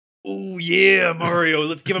like, "Oh yeah, Mario,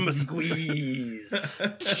 let's give him a squeeze."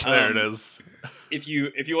 There it is. If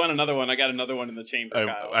you want another one, I got another one in the chamber,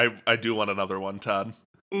 Kyle. I do want another one, Todd.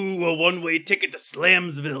 Ooh, a one-way ticket to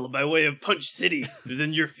Slamsville by way of Punch City is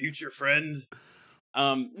in your future, friend.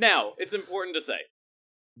 Now, it's important to say,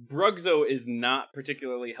 Brugzo is not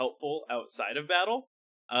particularly helpful outside of battle,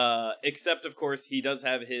 except, of course, he does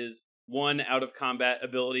have his one out-of-combat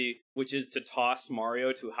ability, which is to toss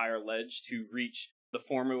Mario to higher ledge to reach the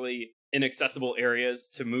formerly inaccessible areas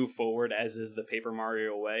to move forward, as is the Paper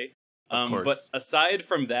Mario way. Of course. But aside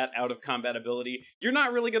from that out-of-combat ability, you're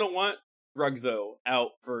not really going to want Brugzo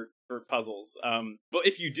out for puzzles. But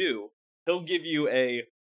if you do, he'll give you a,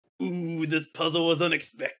 "Ooh, this puzzle was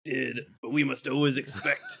unexpected, but we must always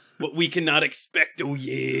expect what we cannot expect, oh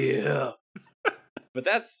yeah." But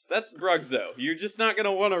that's Brugzo. You're just not going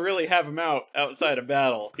to want to really have him out outside of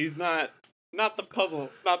battle. He's not the puzzle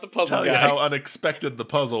Tell guy. you how unexpected the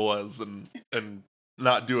puzzle was and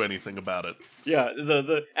not do anything about it. Yeah,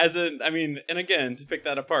 and again, to pick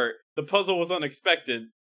that apart, the puzzle was unexpected,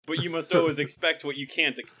 but you must always expect what you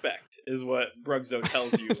can't expect, is what Brugzo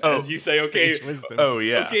tells you. As you say, okay, Sage wisdom. Oh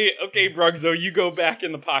yeah. okay, Brugzo, you go back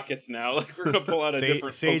in the pockets now. Like, we're gonna pull out a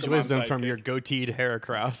different Sage Pokemon wisdom sidekick. from your goateed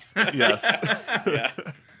Heracross. Yes. Yeah.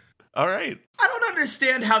 All right. I don't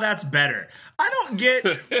understand how that's better. I don't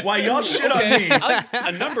get why y'all shit on me.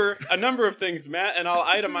 a number of things, Matt, and I'll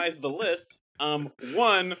itemize the list.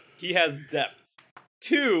 1, he has depth.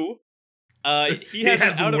 2, he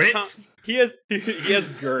has an width. he has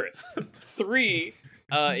girth. 3,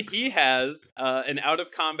 he has an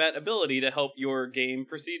out-of-combat ability to help your game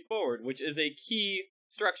proceed forward, which is a key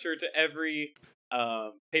structure to every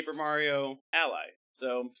Paper Mario ally.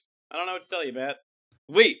 So, I don't know what to tell you, Matt.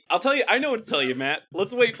 Wait, I'll tell you, I know what to tell you, Matt.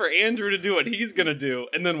 Let's wait for Andrew to do what he's gonna do,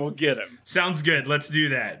 and then we'll get him. Sounds good. Let's do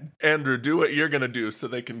that. Andrew, do what you're gonna do so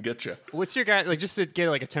they can get you. What's your guy like? Just to get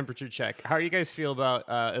like a temperature check. How do you guys feel about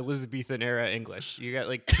Elizabethan era English? You got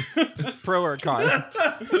like pro or con?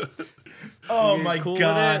 Oh You're my cool with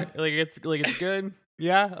god. it? Like it's good.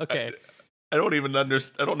 Yeah. Okay. I don't even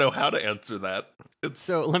understand. I don't know how to answer that.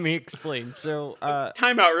 So let me explain. So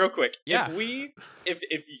time out real quick. Yeah.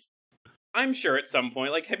 If I'm sure at some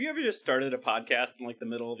point, like, have you ever just started a podcast in like the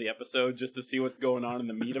middle of the episode just to see what's going on in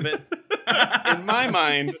the meat of it? In my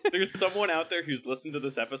mind, there's someone out there who's listened to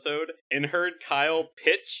this episode and heard Kyle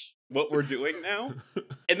pitch what we're doing now,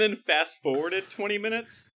 and then fast forwarded 20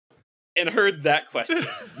 minutes and heard that question.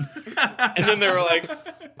 And then they were like,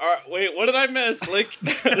 all right, wait, what did I miss? Like,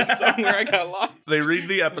 that's somewhere I got lost. They read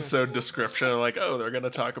the episode description and like, oh, they're going to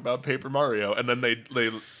talk about Paper Mario. And then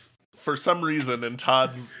they for some reason, in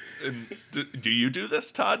Todd's... do you do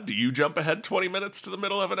this, Todd? Do you jump ahead 20 minutes to the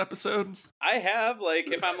middle of an episode? I have, like,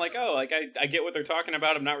 if I'm like, oh, like, I get what they're talking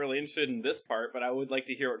about, I'm not really interested in this part, but I would like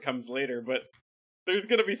to hear what comes later. But there's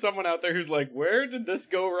going to be someone out there who's like, where did this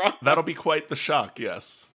go wrong? That'll be quite the shock,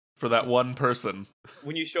 yes, for that one person.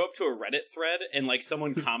 When you show up to a Reddit thread and, like,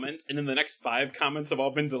 someone comments, and then the next 5 comments have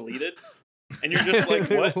all been deleted, and you're just like,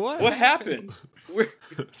 what happened?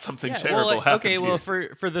 Something terrible happened. Okay, well,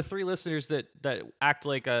 here. for the 3 listeners that act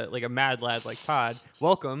like a mad lad like Todd,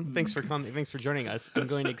 welcome. Thanks for coming. Thanks for joining us. I'm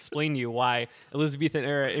going to explain to you why Elizabethan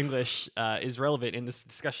era English is relevant in this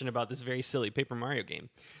discussion about this very silly Paper Mario game.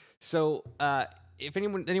 So, if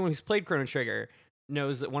anyone who's played Chrono Trigger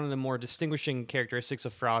knows that one of the more distinguishing characteristics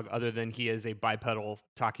of Frog, other than he is a bipedal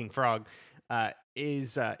talking frog,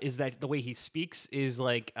 is that the way he speaks is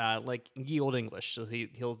like ye old English. So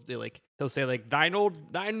he'll say like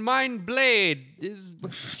thine mind blade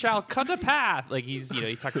shall cut a path. Like he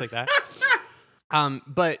talks like that.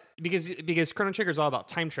 But because Chrono Trigger is all about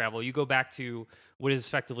time travel, you go back to what is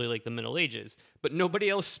effectively like the Middle Ages, but nobody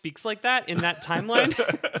else speaks like that in that timeline.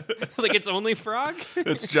 Like it's only Frog.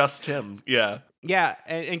 It's just him. Yeah. Yeah,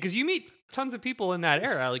 and because you meet tons of people in that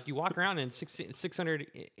era, like you walk around in 600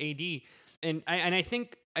 AD. And I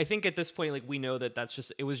think at this point, like we know that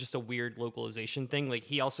it was just a weird localization thing. Like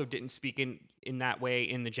he also didn't speak in that way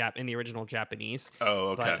in the original Japanese. Oh,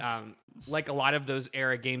 okay. But like a lot of those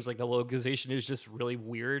era games, like the localization is just really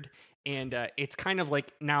weird, and it's kind of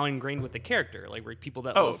like now ingrained with the character. Like where people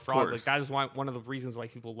that love Frog, like that is one of the reasons why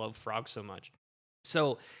people love Frog so much.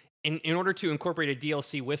 So in order to incorporate a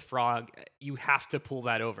DLC with Frog, you have to pull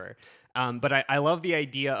that over. But I love the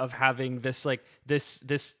idea of having this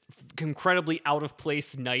incredibly out of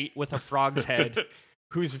place knight with a frog's head,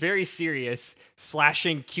 who's very serious,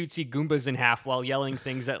 slashing cutesy Goombas in half while yelling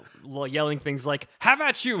things like "Have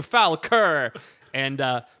at you, foul cur!" and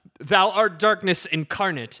 "Thou art darkness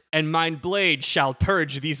incarnate, and mine blade shall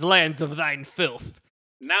purge these lands of thine filth."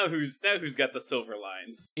 Now who's got the silver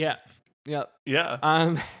lines? Yeah. Yep.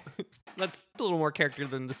 Yeah. That's a little more character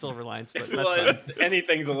than the silver lines, but that's well,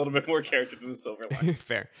 anything's a little bit more character than the silver line.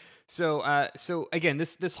 Fair. So again,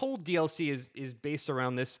 this whole DLC is based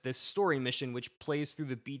around this story mission, which plays through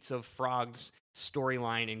the beats of Frog's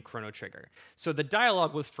storyline in Chrono Trigger. So the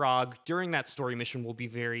dialogue with Frog during that story mission will be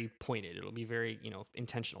very pointed. It'll be very,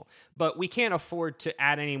 intentional. But we can't afford to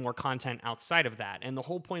add any more content outside of that. And the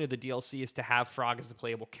whole point of the DLC is to have Frog as a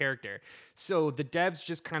playable character. So the devs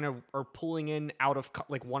just kind of are pulling in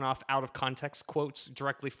one-off out of context quotes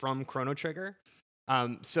directly from Chrono Trigger.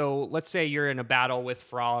 So let's say you're in a battle with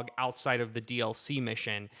Frog outside of the DLC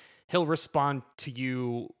mission. He'll respond to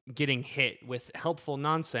you getting hit with helpful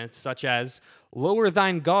nonsense such as "Lower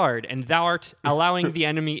thine guard, and thou art allowing the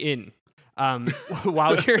enemy in."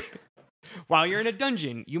 While you're in a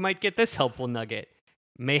dungeon, you might get this helpful nugget: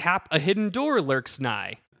 "Mayhap a hidden door lurks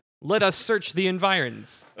nigh. Let us search the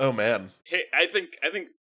environs." Oh man. Hey, I think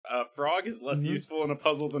Frog is less useful in a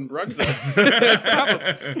puzzle than Brugza.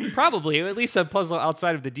 Probably, at least a puzzle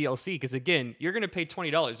outside of the DLC, because again, you're going to pay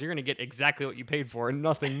 $20. You're going to get exactly what you paid for and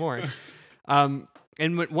nothing more. And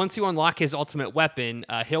once you unlock his ultimate weapon,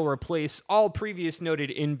 he'll replace all previous noted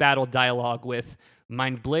in-battle dialogue with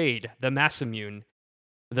 "Mind Blade, the Masamune."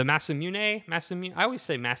 The Masamune? I always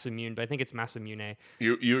say Masamune, but I think it's Masamune.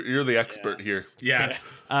 You're the expert here. Yeah.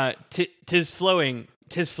 Tis flowing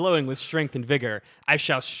with strength and vigor. I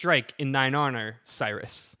shall strike in thine honor,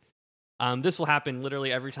 Cyrus. This will happen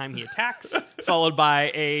literally every time he attacks, followed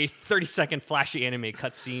by a 30-second flashy anime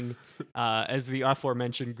cutscene as the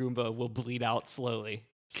aforementioned Goomba will bleed out slowly.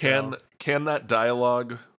 Can that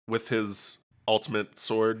dialogue with his ultimate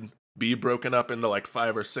sword be broken up into like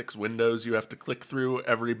 5 or 6 windows you have to click through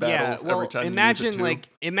every battle, every time imagine you use it too?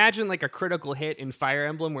 Imagine like a critical hit in Fire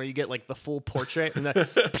Emblem where you get like the full portrait and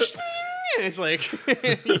it's like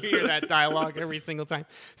you hear that dialogue every single time.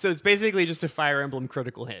 So it's basically just a Fire Emblem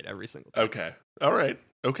critical hit every single time. Okay. All right.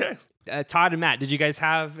 Okay. Todd and Matt, did you guys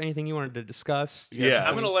have anything you wanted to discuss? Yeah.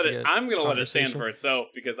 I'm gonna let it stand for itself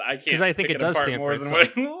because I can't. Because I think it does stand more for than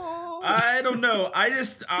itself. what. I don't know.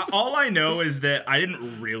 All I know is that I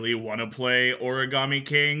didn't really want to play Origami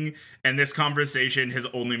King, and this conversation has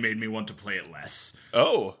only made me want to play it less.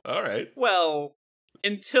 Oh, all right. Well,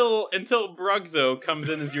 until Brugzo comes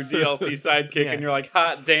in as your DLC sidekick, Yeah. and you're like,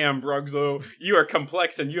 hot damn, Brugzo, you are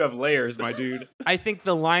complex and you have layers, my dude. I think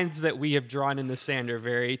the lines that we have drawn in the sand are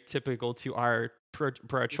very typical to our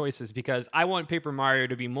choices, because I want Paper Mario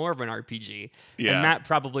to be more of an RPG, Yeah. and Matt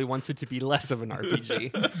probably wants it to be less of an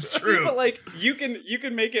RPG. That's See, true. but like you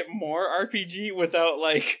can make it more RPG without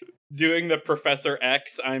like doing the Professor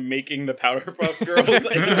X, I'm making the Powerpuff Girls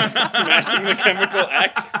and smashing the Chemical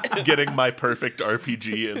X. Getting my perfect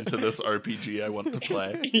RPG into this RPG I want to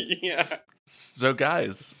play. Yeah. So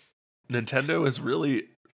guys, Nintendo is really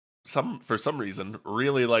for some reason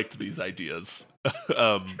really liked these ideas.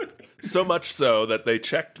 So much so that they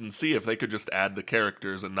checked and see if they could just add the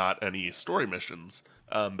characters and not any story missions.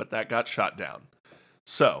 But that got shot down.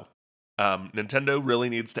 So Nintendo really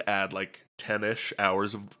needs to add like 10-ish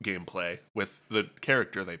hours of gameplay with the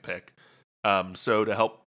character they pick. So to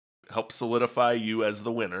help solidify you as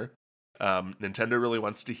the winner, Nintendo really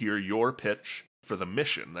wants to hear your pitch for the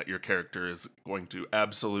mission that your character is going to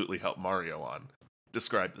absolutely help Mario on.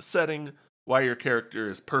 Describe the setting, why your character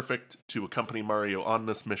is perfect to accompany Mario on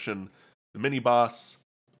this mission, the mini-boss,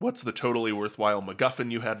 what's the totally worthwhile MacGuffin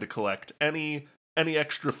you had to collect, any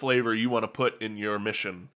extra flavor you want to put in your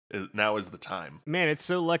mission. Now is the time. Man, it's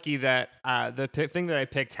so lucky that the thing that I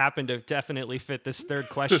picked happened to definitely fit this third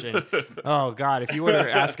question. Oh God, if you would have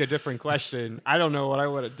asked a different question, I don't know what I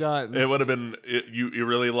would have done. It would have been you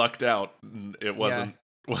really lucked out. It wasn't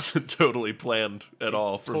totally planned at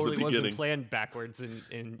all from Totally the beginning. wasn't planned backwards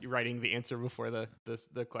in writing the answer before the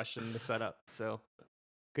question, the setup. So,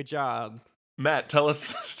 good job. Matt, tell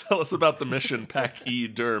us about the mission Pac-E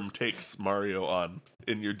Derm takes Mario on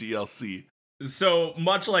in your DLC. So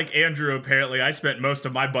much like Andrew, apparently, I spent most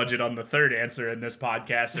of my budget on the third answer in this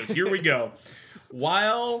podcast. So here we go.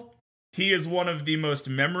 While he is one of the most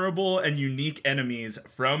memorable and unique enemies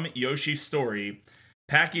from Yoshi's story,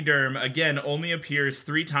 Pachyderm, again, only appears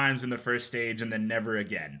 3 times in the first stage and then never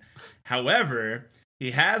again. However,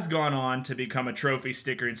 he has gone on to become a trophy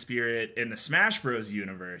sticker and spirit in the Smash Bros.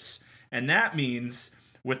 Universe. And that means,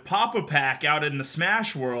 with Papa Pack out in the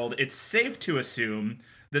Smash world, it's safe to assume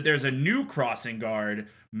that there's a new crossing guard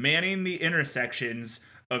manning the intersections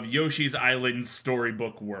of Yoshi's Island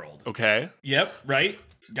storybook world. Okay. Yep, right?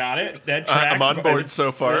 Got it. That tracks. I'm on board so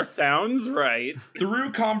far. That sounds right.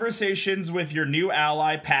 Through conversations with your new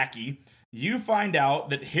ally, Packy, you find out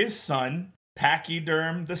that his son,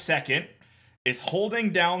 Pachyderm II, is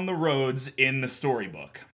holding down the roads in the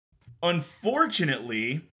storybook.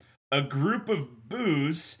 Unfortunately, a group of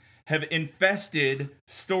boos have infested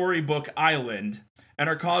Storybook Island and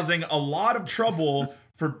are causing a lot of trouble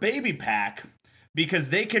for Baby Pack because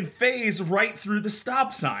they can phase right through the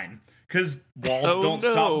stop sign because walls don't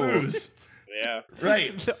stop boos. Yeah.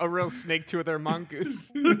 Right. A real snake to their mongoose.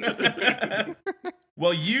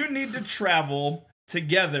 Well, you need to travel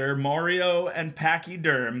together, Mario and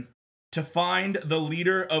Pachyderm, to find the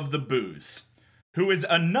leader of the boos, who is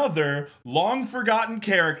another long-forgotten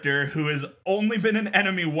character who has only been an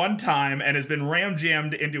enemy one time and has been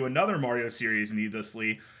ram-jammed into another Mario series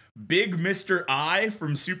needlessly. Big Mr. I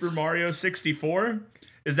from Super Mario 64.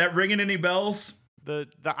 Is that ringing any bells? The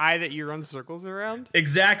eye that you run circles around?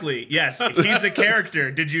 Exactly, yes. He's a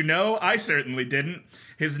character. Did you know? I certainly didn't.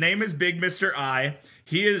 His name is Big Mr. I.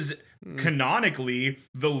 He is canonically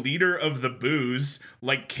the leader of the boos,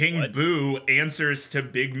 like King Boo answers to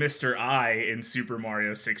Big Mr. I in Super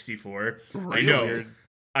Mario 64. I know. Weird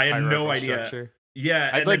I had no hierarchy idea. structure. Yeah,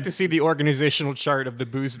 I'd like to see the organizational chart of the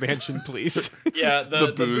Booze Mansion, please. Yeah, the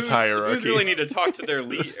Booze Boos hierarchy. really need to talk to their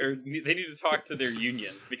lead, or they need to talk to their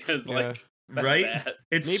union because like that's right? bad.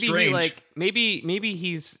 It's maybe strange. maybe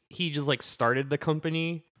he just like started the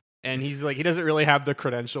company and he's like he doesn't really have the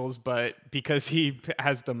credentials, but because he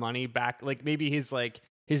has the money back, like maybe he's like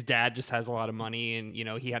his dad just has a lot of money and you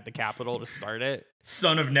know he had the capital to start it.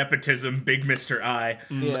 Son of nepotism, Big Mr. I.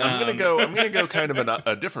 Yeah. I'm gonna go kind of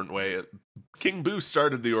a different way. King Boo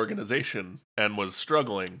started the organization and was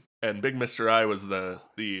struggling, and Big Mr. I was the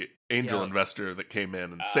angel investor that came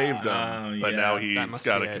in and saved him. But now he's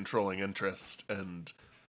got a controlling interest and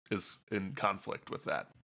is in conflict with that.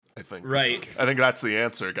 I think. Right. I think that's the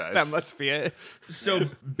answer, guys. That must be it. So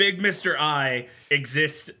Big Mr. I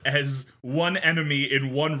exists as one enemy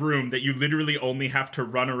in one room that you literally only have to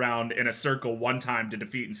run around in a circle one time to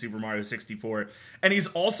defeat in Super Mario 64. And he's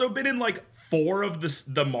also been in like 4 of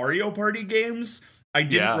the Mario Party games. I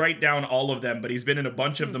didn't write down all of them, but he's been in a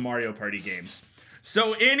bunch of the Mario Party games.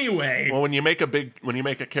 So anyway, Well, when you make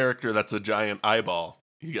a character that's a giant eyeball,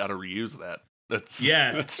 you got to reuse that.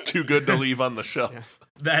 It's too good to leave on the shelf.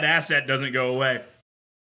 that asset doesn't go away.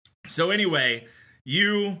 So anyway,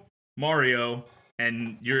 you, Mario,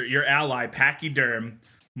 and your ally Pachyderm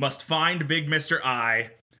must find Big Mr.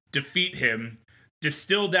 I, defeat him,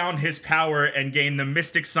 distill down his power, and gain the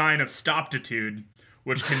mystic sign of Stoptitude,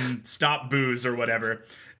 which can stop booze or whatever,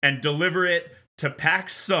 and deliver it to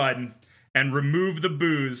Pack's son and remove the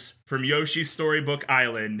booze from Yoshi's Storybook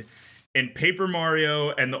Island in Paper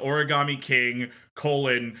Mario and the Origami King,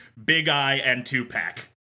 Big Eye and 2-Pack.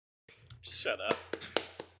 Shut up.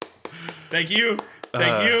 Thank you.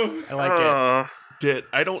 Thank you. I like it.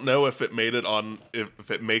 I don't know if it made it on, if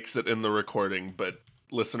it makes it in the recording, but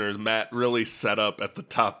listeners, Matt really set up at the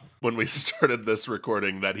top when we started this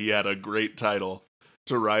recording that he had a great title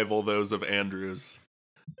to rival those of Andrew's.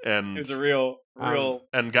 And It was a real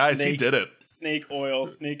and guys, he did it. Snake oil,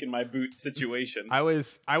 snake in my boot situation. I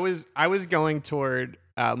was going toward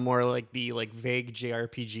more like the vague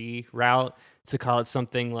JRPG route to call it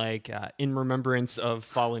something like in remembrance of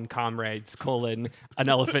fallen comrades, an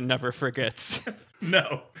elephant never forgets.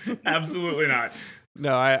 No, absolutely not.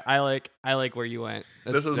 No, I like where you went.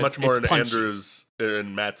 This is much more in punchy. Andrew's or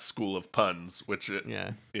in Matt's school of puns, which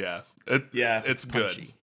it's punchy.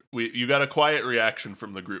 good. You got a quiet reaction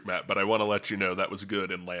from the group, Matt, but I want to let you know that was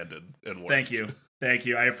good and landed and worked. Thank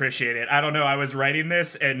you. I appreciate it. I don't know. I was writing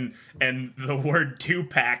this and the word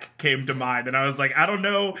 2-pack came to mind, and I was like, I don't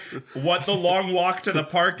know what the long walk to the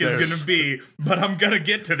park is going to be, but I'm going to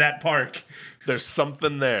get to that park. There's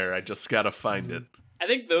something there. I just got to find it. I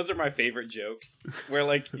think those are my favorite jokes, where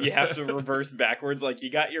like you have to reverse backwards. Like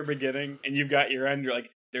you got your beginning and you've got your end. You're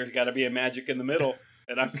like, there's got to be a magic in the middle,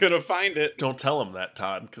 and I'm gonna find it. Don't tell him that,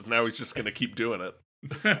 Todd, because now he's just gonna keep doing it.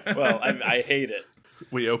 Well, I hate it.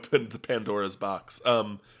 We opened the Pandora's box.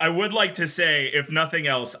 I would like to say, if nothing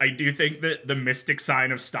else, I do think that the mystic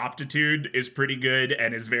sign of Stoptitude is pretty good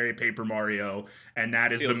and is very Paper Mario, and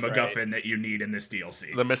that is Feels the MacGuffin right. that you need in this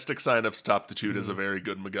DLC. The mystic sign of Stoptitude is a very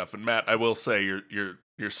good MacGuffin. Matt, I will say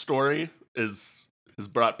your story has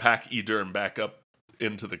brought Pachyderm back up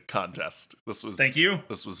into the contest. Thank you.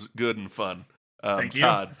 This was good and fun. Thank you.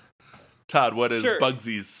 Todd, what does Sure.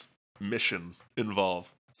 Bugsy's mission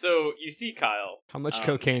involve? So you see, Kyle. How much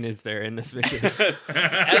cocaine is there in this mission?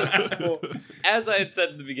 as I had said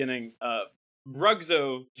at the beginning,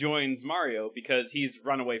 Brugzo joins Mario because he's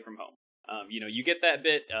run away from home. You get that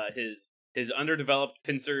bit. His underdeveloped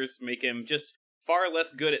pincers make him just far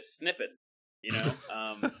less good at snipping.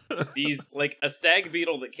 These like a stag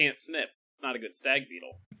beetle that can't snip. It's not a good stag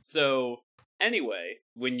beetle. So anyway,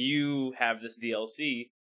 when you have this DLC,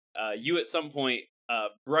 you at some point,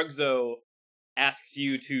 Brugzo asks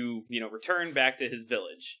you to, return back to his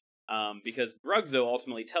village. Because Brugzo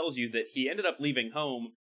ultimately tells you that he ended up leaving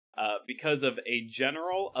home because of a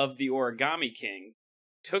general of the Origami King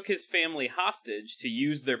took his family hostage to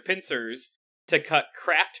use their pincers to cut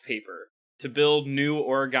craft paper to build new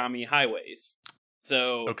origami highways.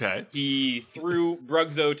 So he threw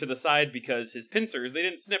Brugzo to the side because his pincers, they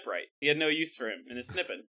didn't snip right. He had no use for him in his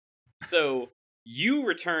snipping. So you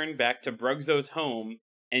return back to Brugzo's home,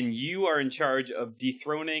 and you are in charge of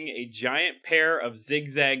dethroning a giant pair of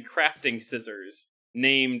zigzag crafting scissors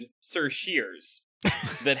named Sir Shears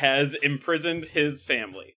that has imprisoned his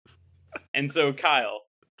family. And so Kyle,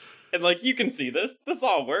 and you can see this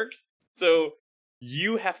all works. So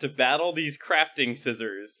you have to battle these crafting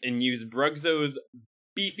scissors and use Brugzo's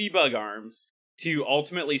beefy bug arms to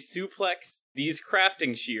ultimately suplex these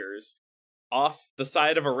crafting shears off the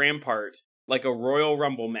side of a rampart like a Royal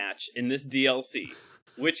Rumble match in this DLC,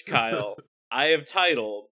 which, Kyle, I have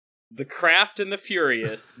titled The Craft and the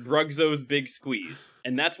Furious Brugzo's Big Squeeze.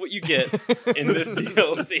 And that's what you get in this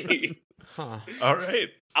DLC. Huh. All right.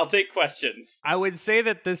 I'll take questions. I would say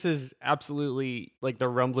that this is absolutely like the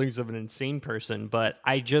rumblings of an insane person, but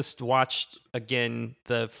I just watched again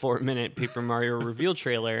the 4-minute Paper Mario reveal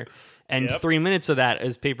trailer, and 3 minutes of that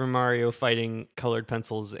is Paper Mario fighting colored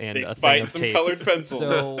pencils and They a thing fight of some tape. colored pencils.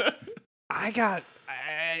 So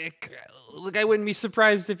I wouldn't be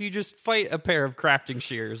surprised if you just fight a pair of crafting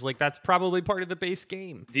shears. Like that's probably part of the base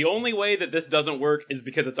game. The only way that this doesn't work is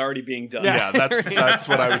because it's already being done. Yeah, that's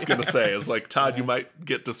what I was gonna say. Is like, Todd, you might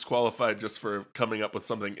get disqualified just for coming up with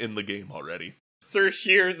something in the game already. Sir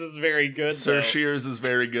Shears is very good. Sir though. Shears is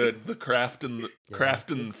very good. The Craft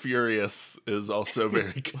and Furious is also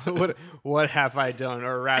very good. What have I done,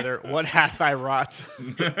 or rather, what hath I wrought?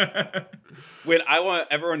 When I want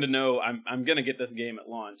everyone to know, I'm gonna get this game at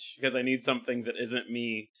launch because I need something that isn't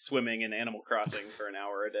me swimming in Animal Crossing for an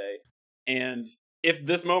hour a day. And if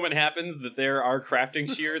this moment happens that there are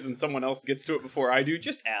crafting shears and someone else gets to it before I do,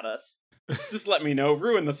 just add us. Just let me know.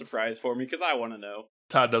 Ruin the surprise for me because I want to know.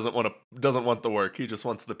 Todd doesn't want the work. He just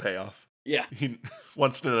wants the payoff. Yeah. He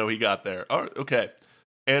wants to know he got there. All right, okay.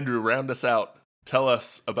 Andrew, round us out. Tell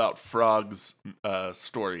us about Frog's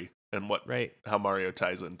story and how Mario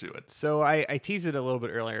ties into it. So I teased it a little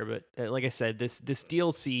bit earlier, but like I said, this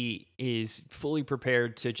DLC is fully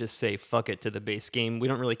prepared to just say fuck it to the base game. We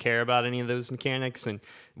don't really care about any of those mechanics, and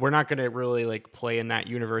we're not going to really like play in that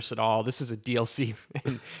universe at all. This is a DLC,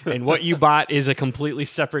 and what you bought is a completely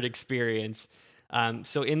separate experience.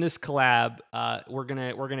 So in this collab, we're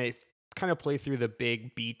gonna kind of play through the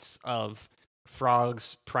big beats of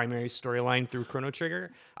Frog's primary storyline through Chrono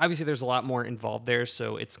Trigger. Obviously, there's a lot more involved there,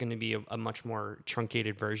 so it's going to be a much more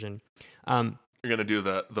truncated version. You're going to do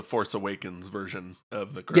the Force Awakens version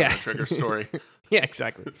of the Chrono Trigger story. Yeah,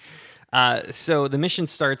 exactly. So the mission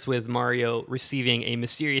starts with Mario receiving a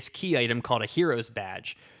mysterious key item called a Hero's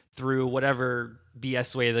Badge through whatever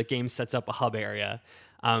BS way the game sets up a hub area.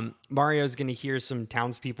 Mario's going to hear some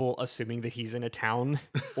townspeople assuming that he's in a town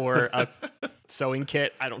or a sewing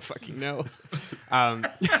kit. I don't fucking know.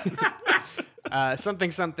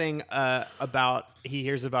 Something about he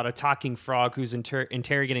hears about a talking frog who's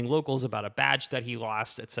interrogating locals about a badge that he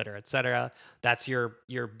lost, et cetera, et cetera. That's your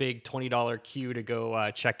big $20 cue to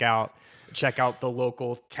go check out the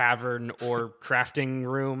local tavern or crafting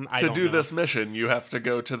room. To do this mission, you have to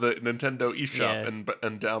go to the Nintendo eShop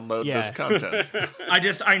and download this content.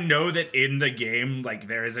 I know that in the game, like,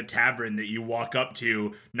 there is a tavern that you walk up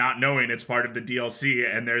to not knowing it's part of the DLC,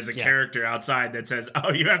 and there's a character outside that says,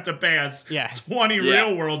 "Oh, you have to pay us 20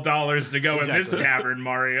 real world dollars to go in this tavern,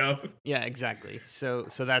 Mario." Yeah, exactly. So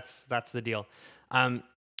that's the deal.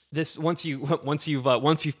 This once you've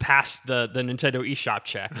passed the Nintendo eShop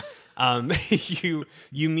check.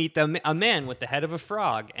 You meet a man with the head of a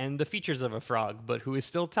frog and the features of a frog, but who is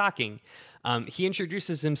still talking. He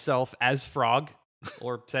introduces himself as Frog,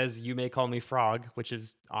 or says, "You may call me Frog," which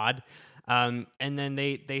is odd. And then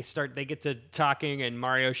they get to talking, and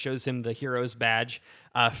Mario shows him the Hero's Badge.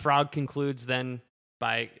 Frog concludes then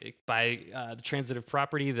by the transitive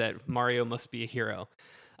property that Mario must be a hero.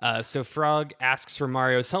 So Frog asks for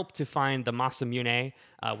Mario's help to find the Masamune,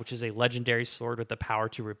 which is a legendary sword with the power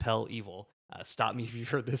to repel evil. Stop me if you've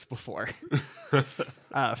heard this before.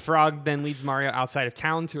 Frog then leads Mario outside of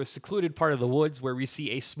town to a secluded part of the woods where we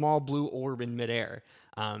see a small blue orb in midair,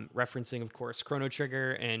 referencing, of course, Chrono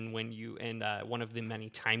Trigger and one of the many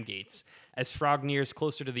time gates. As Frog nears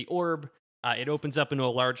closer to the orb, it opens up into a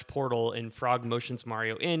large portal, and Frog motions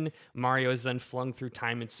Mario in. Mario is then flung through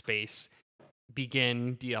time and space.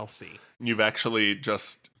 Begin DLC. You've actually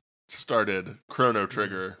just started Chrono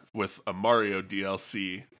Trigger with a Mario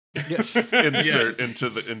DLC. Yes. Insert into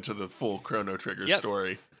the full Chrono Trigger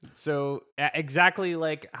story. So exactly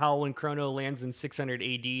like how when Chrono lands in 600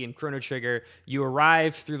 AD in Chrono Trigger, you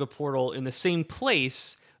arrive through the portal in the same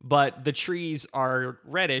place, but the trees are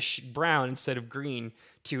reddish brown instead of green,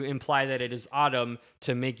 to imply that it is autumn,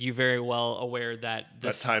 to make you very well aware that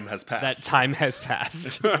time has passed. That time has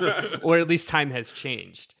passed, or at least time has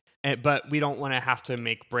changed. But we don't want to have to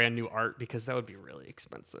make brand new art because that would be really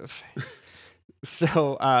expensive.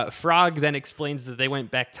 So Frog then explains that they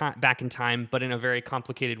went back in time, but in a very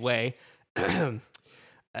complicated way. Thou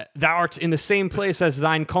art in the same place as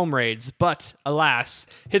thine comrades, but alas,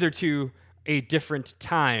 hitherto a different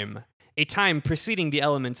time. A time preceding the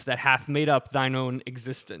elements that hath made up thine own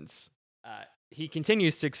existence. He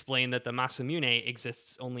continues to explain that the Masamune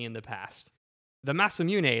exists only in the past. The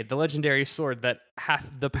Masamune, the legendary sword that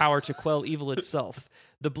hath the power to quell evil itself.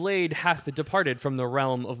 The blade hath departed from the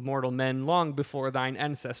realm of mortal men long before thine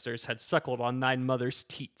ancestors had suckled on thine mother's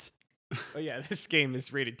teat. Oh yeah, this game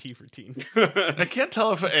is rated T for teen. I can't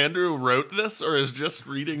tell if Andrew wrote this or is just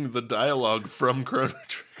reading the dialogue from Chrono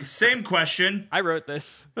Trigger. Same question. I wrote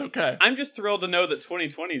this. Okay. I'm just thrilled to know that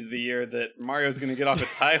 2020 is the year that Mario's going to get off his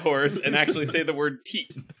high horse and actually say the word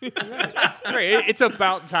teat. Right. It's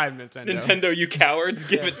about time, Nintendo. Nintendo, you cowards,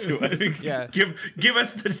 give it to us. Yeah. Give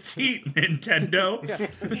us the teat, Nintendo.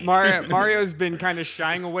 Yeah. Mario's been kind of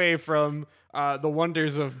shying away from the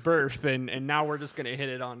wonders of birth, and now we're just gonna hit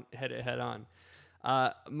it head on.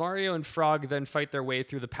 Mario and Frog then fight their way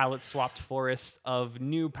through the palette-swapped forest of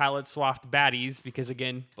new palette-swapped baddies, because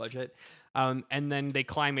again, budget, and then they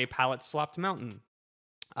climb a palette-swapped mountain.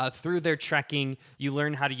 Through their trekking, you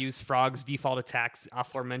learn how to use Frog's default attacks,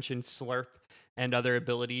 aforementioned Slurp, and other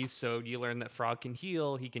abilities. So you learn that Frog can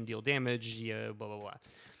heal, he can deal damage, blah, blah, blah.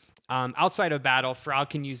 Outside of battle,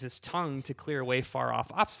 Frog can use his tongue to clear away far-off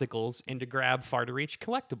obstacles and to grab far-to-reach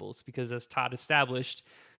collectibles, because as Todd established,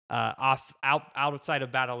 Outside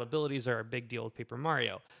of battle abilities are a big deal with Paper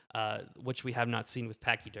Mario, which we have not seen with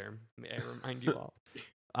Pachyderm. May I remind you all?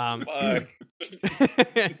 Fuck.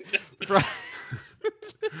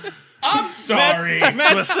 I'm sorry.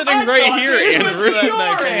 Matt's sitting right here, Andrew.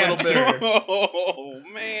 Andrew. Oh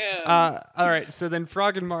man. All right, so then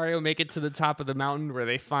Frog and Mario make it to the top of the mountain where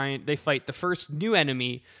they fight the first new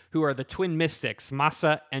enemy, who are the twin mystics,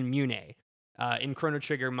 Masa and Mune. In Chrono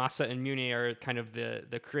Trigger, Masa and Mune are kind of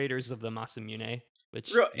the creators of the Masamune.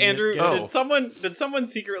 Which Andrew, did someone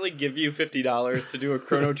secretly give you $50 to do a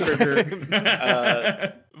Chrono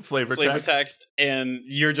Trigger flavor text, and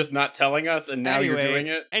you're just not telling us, and now you're doing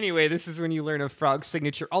it? Anyway, this is when you learn of Frog's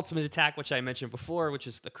signature ultimate attack, which I mentioned before, which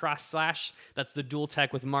is the cross slash. That's the dual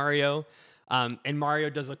tech with Mario. And Mario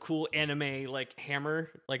does a cool anime hammer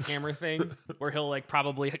thing where he'll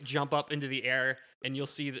probably jump up into the air, and you'll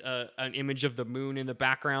see an image of the moon in the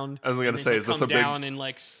background. I was going to say, is this a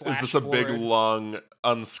big long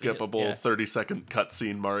unskippable 30-second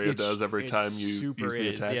cutscene Mario does every time you use the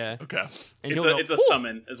attack? Yeah. Okay. And it's a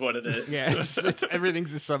summon, is what it is. Yeah, it's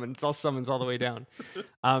everything's a summon. It's all summons all the way down.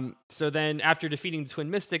 So then, after defeating the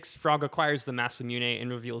Twin Mystics, Frog acquires the Masamune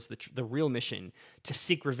and reveals the real mission: to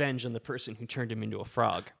seek revenge on the person who turned him into a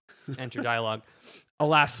frog. Enter dialogue.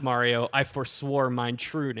 Alas, Mario, I forswore mine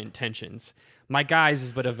true intentions. My guise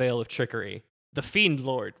is but a veil of trickery. The fiend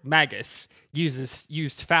lord, Magus,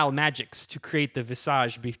 used foul magics to create the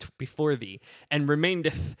visage before thee, and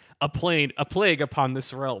remaineth a plague upon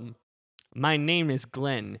this realm. My name is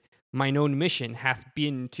Glenn. Mine own mission hath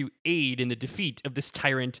been to aid in the defeat of this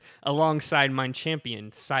tyrant alongside mine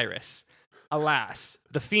champion, Cyrus. Alas,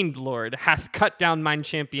 the fiend lord hath cut down mine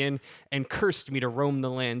champion and cursed me to roam the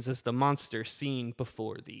lands as the monster seen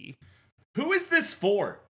before thee. Who is this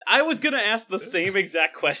for? I was gonna ask the same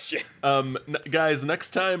exact question. Guys, next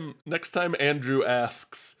time Andrew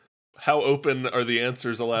asks, how open are the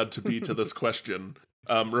answers allowed to be to this question?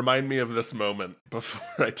 Remind me of this moment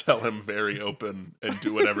before I tell him very open and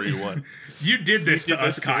do whatever you want. You did this to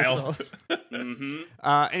us, Kyle.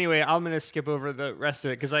 Anyway, I'm going to skip over the rest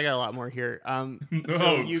of it because I got a lot more here.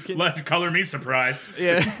 You can color me surprised.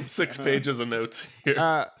 Yeah. Six pages of notes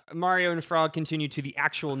here. Mario and Frog continue to the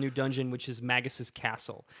actual new dungeon, which is Magus's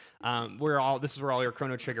castle. This is where all your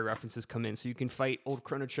Chrono Trigger references come in. So you can fight old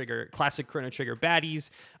classic Chrono Trigger baddies.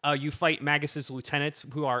 You fight Magus's lieutenants,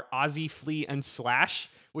 who are Ozzy, Flea, and Slash,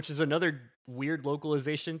 which is another weird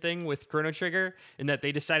localization thing with Chrono Trigger, in that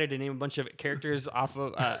they decided to name a bunch of characters off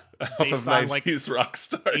of 90s rock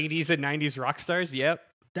stars, 80s and 90s rock stars. Yep,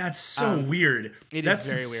 that's so weird. That's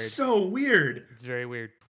very weird. So weird. It's very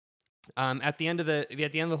weird. At the end of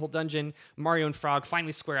the whole dungeon, Mario and Frog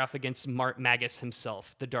finally square off against Magus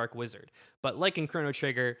himself, the Dark Wizard. But like in Chrono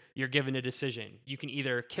Trigger, you're given a decision. You can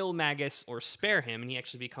either kill Magus or spare him, and he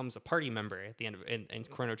actually becomes a party member at the end of in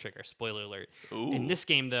Chrono Trigger. Spoiler alert. Ooh. In this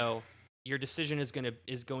game, though, your decision is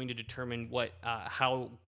going to determine how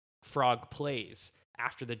Frog plays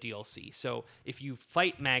after the DLC. So if you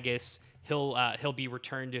fight Magus, he'll be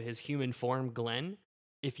returned to his human form, Glenn.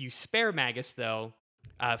 If you spare Magus, though,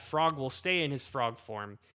 Frog will stay in his frog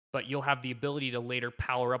form, but you'll have the ability to later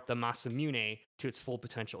power up the Masamune to its full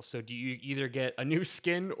potential. So do you either get a new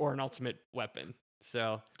skin or an ultimate weapon?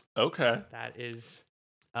 So okay, that is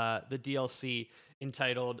the DLC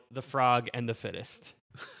entitled "The Frog and the Fittest."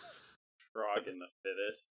 Frog and the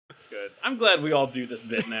Fittest. Good. I'm glad we all do this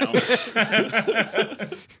bit now.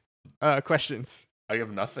 Questions? I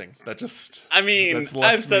have nothing.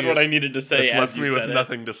 I've said what I needed to say. It's left me with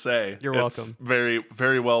nothing to say. You're welcome. Very,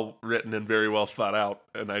 very well written and very well thought out,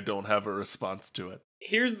 and I don't have a response to it.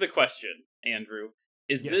 Here's the question, Andrew: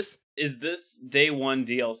 Is this day one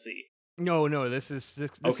DLC? No. This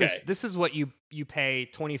is what you pay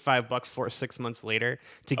 $25 for 6 months later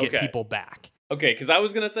to get people back. Okay, because I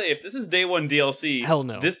was gonna say, if this is day one DLC, hell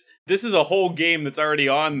no. This is a whole game that's already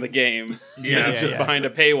on the game. It's just behind a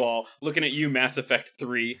paywall. Looking at you, Mass Effect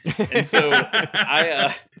 3. And so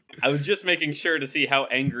I was just making sure to see how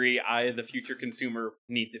angry I, the future consumer,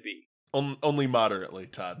 need to be. Only moderately,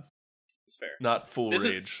 Todd. It's fair. Not full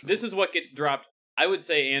rage. This is what gets dropped. I would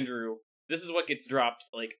say, Andrew, this is what gets dropped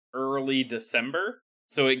early December.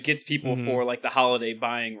 So it gets people for the holiday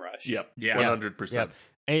buying rush. Yep. Yeah. 100%. Yep.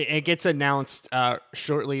 It gets announced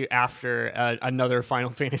shortly after another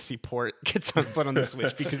Final Fantasy port gets put on the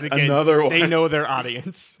Switch because again, they know their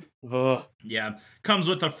audience. Yeah, comes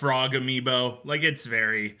with a frog amiibo. It's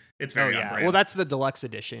very on brand. Well, that's the deluxe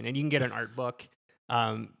edition, and you can get an art book.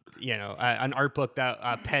 An art book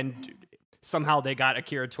that penned. Somehow they got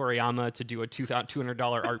Akira Toriyama to do a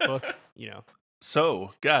 $200 art book.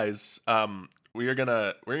 So, guys, we're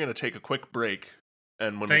gonna take a quick break.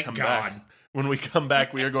 And when Thank God. we come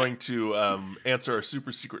back, we are going to answer our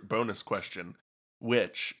super secret bonus question,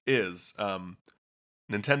 which is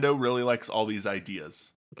Nintendo really likes all these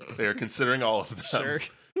ideas. They are considering all of them. Sure.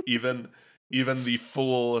 Even the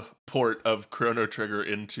full port of Chrono Trigger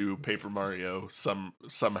into Paper Mario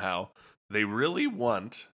somehow. They really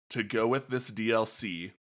want to go with this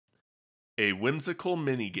DLC, a whimsical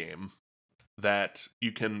minigame that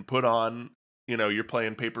you can put on, you're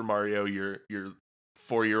playing Paper Mario, your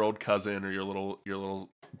 4-year-old cousin or your little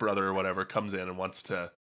brother or whatever comes in and wants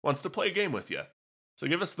to play a game with you. So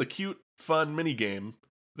give us the cute, fun minigame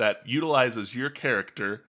that utilizes your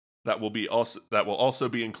character that will also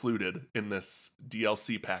be included in this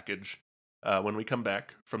DLC package when we come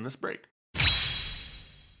back from this break.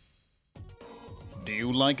 Do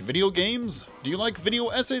you like video games? Do you like video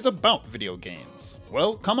essays about video games?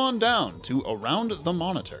 Well, come on down to Around the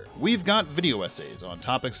Monitor. We've got video essays on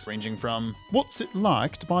topics ranging from what's it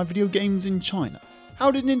like to buy video games in China?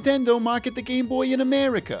 How did Nintendo market the Game Boy in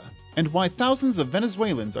America? And why thousands of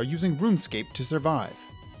Venezuelans are using RuneScape to survive.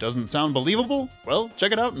 Doesn't sound believable? Well,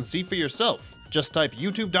 check it out and see for yourself. Just type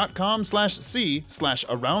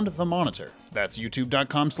youtube.com/c/aroundthemonitor. That's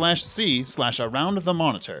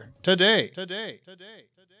youtube.com/c/aroundthemonitor. Today.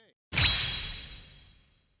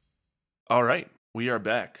 All right, we are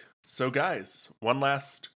back. So guys, one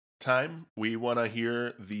last time, we want to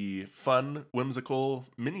hear the fun, whimsical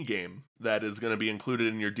minigame that is going to be included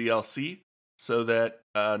in your DLC so that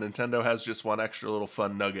Nintendo has just one extra little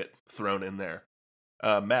fun nugget thrown in there.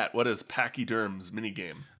 Matt, what is Pachyderm's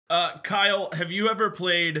minigame? Kyle, have you ever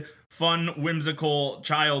played fun, whimsical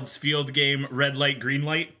child's field game Red Light, Green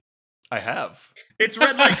Light? I have. It's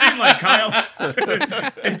Red Light, Green Light, Kyle.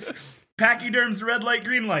 It's Pachyderm's Red Light,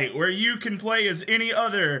 Green Light, where you can play as any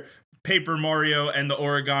other Paper Mario and the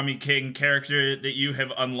Origami King character that you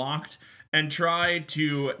have unlocked and try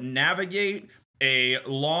to navigate a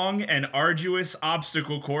long and arduous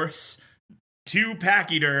obstacle course to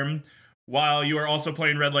Pachyderm while you are also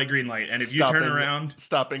playing Red Light, Green Light. And if you turn around...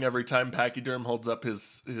 Stopping every time Pachyderm holds up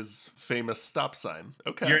his famous stop sign.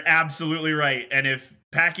 Okay. You're absolutely right. And if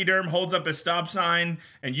Pachyderm holds up a stop sign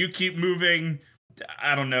and you keep moving,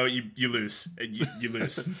 I don't know, you lose. You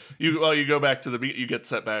lose. You go back to you get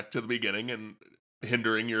set back to the beginning and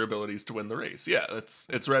hindering your abilities to win the race. Yeah, it's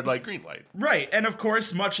Red Light, Green Light. Right. And of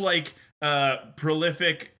course, much like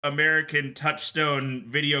prolific American touchstone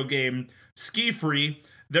video game Ski Free,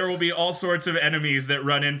 there will be all sorts of enemies that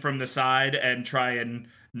run in from the side and try and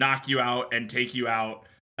knock you out and take you out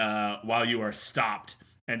while you are stopped.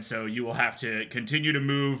 And so you will have to continue to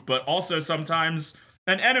move, but also sometimes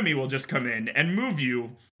an enemy will just come in and move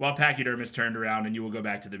you while Pachyderm is turned around and you will go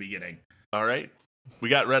back to the beginning. All right. We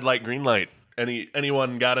got Red Light, Green Light.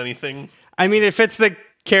 Anyone got anything? I mean, it fits the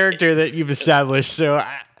character that you've established, so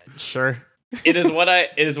sure. It is what I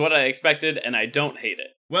expected, and I don't hate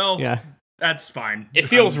it. Well, yeah. That's fine. It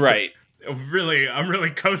feels right. I'm really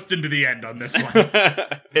coasting to the end on this one.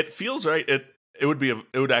 It feels right. It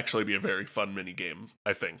would actually be a very fun mini game,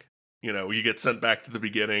 I think. You get sent back to the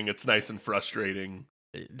beginning. It's nice and frustrating.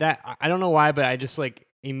 That I don't know why, but I just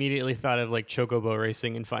immediately thought of Chocobo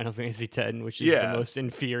racing in Final Fantasy X, which is the most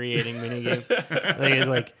infuriating minigame.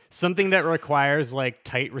 like something that requires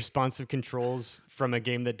tight responsive controls from a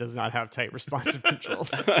game that does not have tight responsive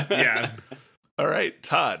controls. Yeah. All right,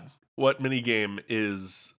 Todd. What minigame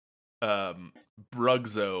is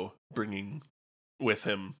Brugzo bringing with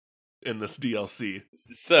him in this DLC?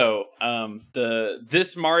 So,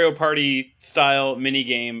 this Mario Party style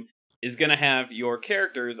minigame is going to have your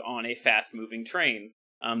characters on a fast-moving train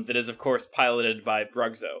that is, of course, piloted by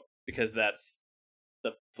Brugzo, because that's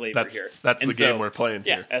the flavor here. That's the game we're playing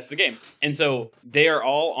here. Yeah, that's the game. And so they are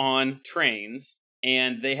all on trains,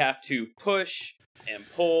 and they have to push and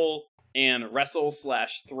pull and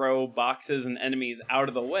wrestle/throw boxes and enemies out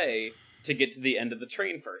of the way to get to the end of the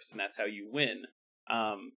train first, and that's how you win.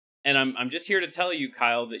 And I'm just here to tell you,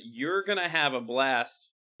 Kyle, that you're gonna have a blast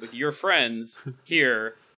with your friends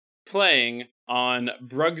here playing on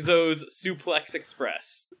Brugzo's Suplex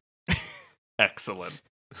Express. Excellent.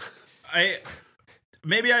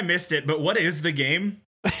 Maybe I missed it, but what is the game?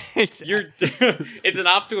 It's an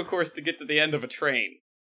obstacle course to get to the end of a train.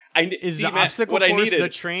 Obstacle course the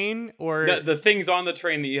train or the things on the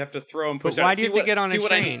train that you have to throw and push out? Why do you have to get on a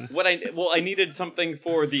train? I needed something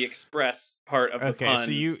for the express part of the pun. Okay,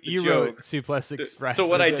 so you wrote Suplex Express. So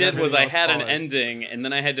what I did was I had an ending, and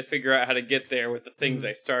then I had to figure out how to get there with the things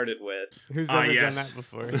I started with. Who's ever done that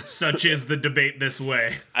before? Such is the debate this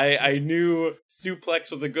way. I knew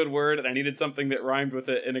suplex was a good word, and I needed something that rhymed with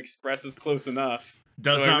it, and express is close enough.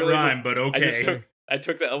 Does not rhyme, but okay. I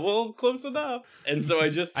took that close enough, and so I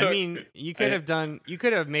just took. I mean, you could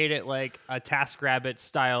have made it like a TaskRabbit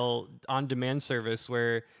style on-demand service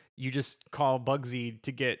where you just call Bugsy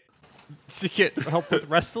to get help with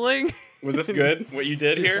wrestling. Was this good? What you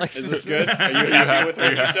did here? Suplex Is this good? Are you happy with what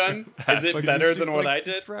you've done? Is it Bugsy better than what Suplex I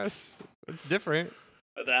did? Express. It's different.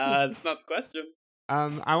 That's not the question.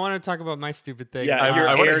 I want to talk about my stupid thing. Yeah, your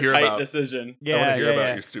I wanna hear airtight about- decision. I want to hear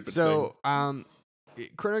about your stupid thing. So,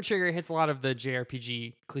 Chrono Trigger hits a lot of the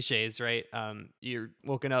JRPG cliches, right? You're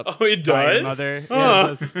woken up Oh, it by your does? mother. Huh.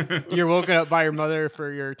 Yeah, it does. You're woken up by your mother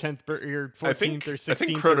for your 14th I think or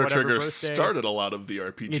 16th Chrono or whatever Trigger birthday. started a lot of the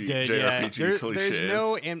It JRPG yeah. cliches. There's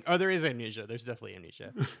no, there is amnesia. There's definitely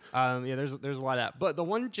amnesia. Yeah, there's a lot of that. But the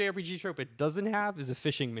one JRPG trope it doesn't have is a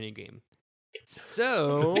fishing minigame.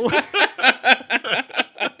 So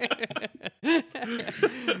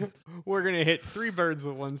we're gonna hit 3 birds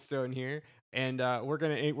with 1 stone here, and we're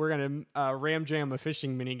gonna ram jam a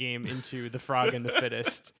fishing minigame into the Frog and the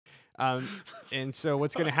Fittest. And so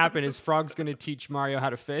what's gonna happen is Frog's gonna teach Mario how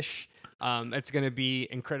to fish. It's going to be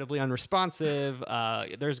incredibly unresponsive.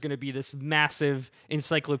 There's going to be this massive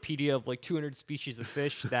encyclopedia of like 200 species of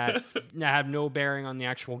fish that have no bearing on the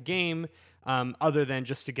actual game, other than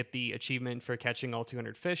just to get the achievement for catching all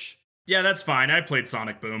 200 fish. Yeah, that's fine. I played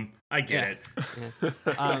Sonic Boom. I get it.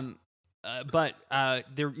 But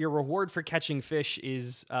your reward for catching fish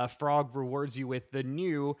is Frog rewards you with the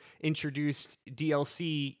new introduced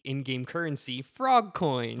DLC in-game currency, Frog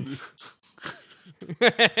Coins. Which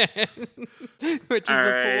is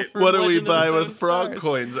a pull from What do we Legend of the buy with Seven frog Stars.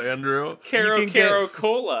 coins, Andrew? Caro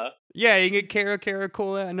Cola. Yeah, you can get Caro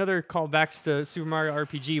Cola, another callbacks to Super Mario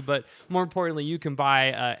RPG, but more importantly, you can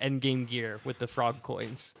buy endgame gear with the frog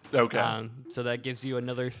coins. Okay. So that gives you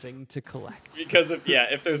another thing to collect. Because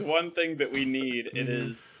if there's one thing that we need, it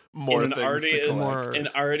is More in things already, to collect. More- an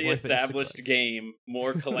already more things to established collect. game,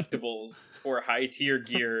 more collectibles for high tier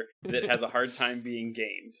gear that has a hard time being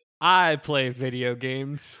gamed. I play video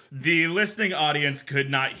games. The listening audience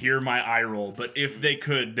could not hear my eye roll, but if they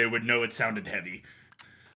could, they would know it sounded heavy.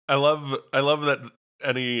 I love that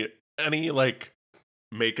any like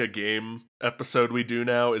make a game episode we do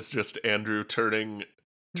now is just Andrew turning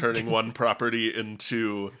one property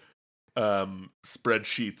into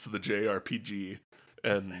spreadsheets, the JRPG,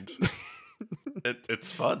 and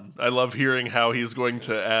it's fun. I love hearing how he's going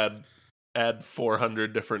to add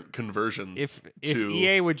 400 different conversions. If to...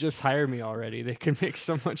 EA would just hire me already, they could make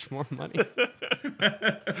so much more money.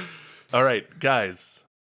 All right, guys.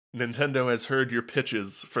 Nintendo has heard your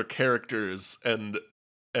pitches for characters and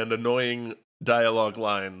annoying dialogue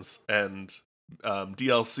lines and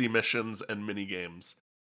DLC missions and minigames.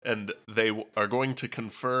 And they are going to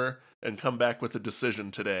confer and come back with a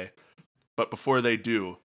decision today. But before they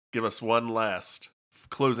do, give us one last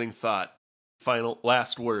closing thought,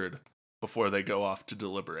 last word before they go off to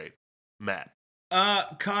deliberate. Matt.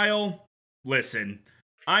 Kyle, listen.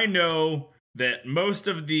 I know that most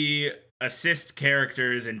of the assist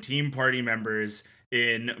characters and team party members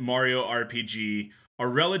in Mario RPG are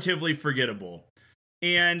relatively forgettable.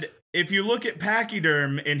 And if you look at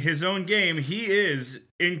Pachyderm in his own game, he is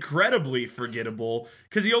incredibly forgettable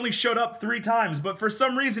because he only showed up 3 times, but for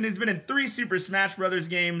some reason he's been in 3 Super Smash Bros.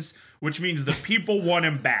 Games, which means the people want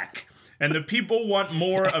him back. And the people want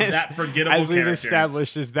more of that forgettable As we've character.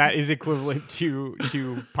 established, that is equivalent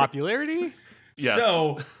to popularity. Yes.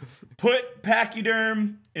 So, put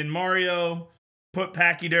Pachyderm in Mario, put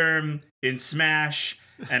Pachyderm in Smash,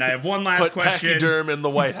 and I have one last Put question. Pachyderm in the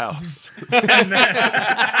White House.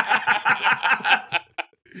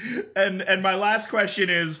 and, and my last question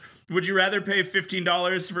is, would you rather pay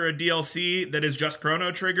 $15 for a DLC that is just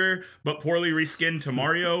Chrono Trigger but poorly reskinned to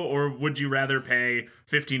Mario, or would you rather pay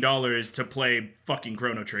 $15 to play fucking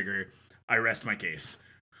Chrono Trigger? I rest my case.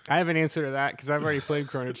 I have an answer to that because I've already played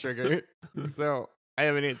Chrono Trigger. So I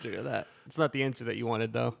have an answer to that. It's not the answer that you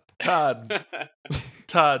wanted, though. Todd,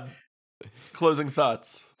 closing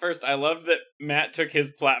thoughts. First, I love that Matt took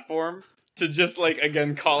his platform to just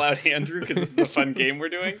again call out Andrew because this is a fun game we're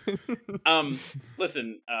doing.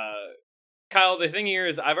 Listen, Kyle, the thing here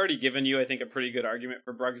is I've already given you, I think, a pretty good argument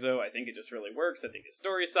for Brugzo. I think it just really works. I think his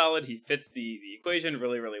story's solid. He fits the equation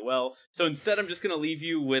really, really well. So instead, I'm just going to leave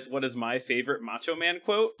you with what is my favorite Macho Man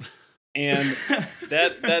quote. And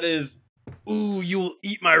that is, "Ooh, you'll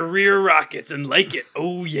eat my rear rockets and like it.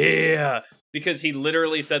 Oh, yeah." Because he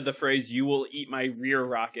literally said the phrase, "You will eat my rear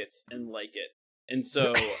rockets and like it." And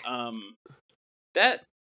so that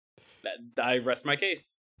I rest my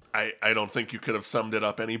case. I don't think you could have summed it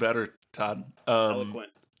up any better, Todd. Eloquent.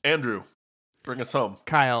 Andrew, bring us home.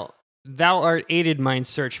 Kyle, Thou art aided mine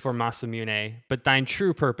search for Masamune, but thine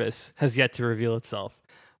true purpose has yet to reveal itself.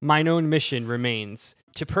 Mine own mission remains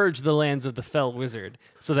to purge the lands of the fell wizard,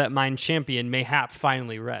 so that mine champion may hap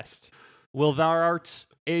finally rest. Will thou art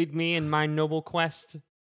aid me in my noble quest?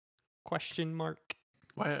 Question mark.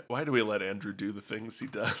 Why do we let Andrew do the things he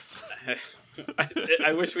does?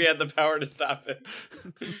 I wish we had the power to stop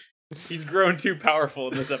him. He's grown too powerful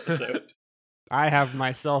in this episode. I have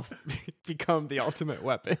myself become the ultimate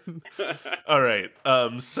weapon. All right.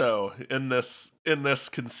 So in this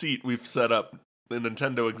conceit we've set up, the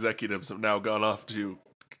Nintendo executives have now gone off to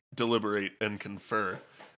deliberate and confer.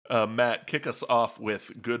 Matt, kick us off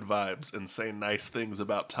with good vibes and say nice things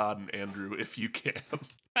about Todd and Andrew if you can.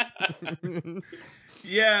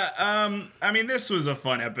 Yeah, I mean, this was a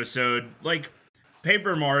fun episode. Like,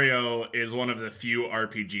 Paper Mario is one of the few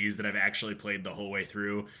RPGs that I've actually played the whole way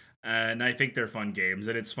through, and I think they're fun games,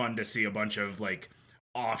 and it's fun to see a bunch of, like,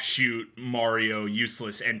 offshoot Mario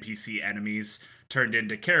useless NPC enemies turned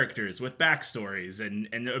into characters with backstories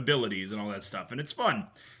and abilities and all that stuff, and it's fun.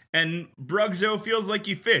 And Brugzo feels like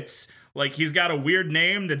he fits. Like, he's got a weird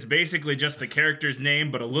name that's basically just the character's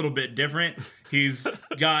name, but a little bit different. He's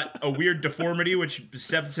got a weird deformity, which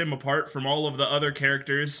sets him apart from all of the other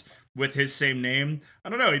characters with his same name. I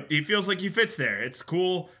don't know. He feels like he fits there. It's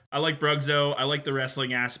cool. I like Brugzo. I like the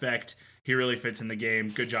wrestling aspect. He really fits in the game.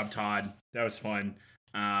 Good job, Todd. That was fun.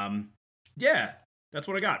 Yeah, that's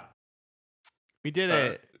what I got. We did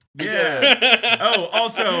it. Yeah. Oh,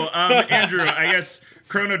 also, Andrew, I guess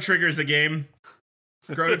Chrono Trigger's a game.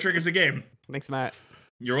 Chrono Trigger's a game. Thanks, Matt.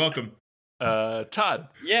 You're welcome. Todd.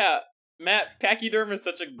 Yeah, Matt, Pachyderm is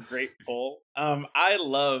such a great pull. I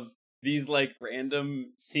love these like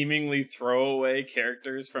random, seemingly throwaway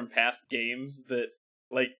characters from past games that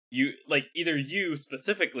either you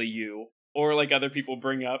specifically you or like other people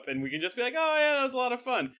bring up, and we can just be like, oh yeah, that was a lot of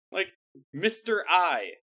fun. Like Mr.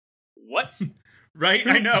 Eye. What? Right?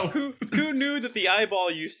 I know. Who knew that the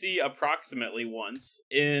eyeball you see approximately once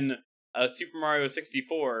in Super Mario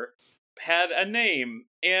 64 had a name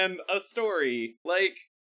and a story? Like,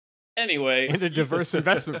 anyway. And a diverse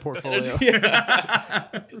investment portfolio.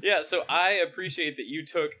 Yeah, so I appreciate that you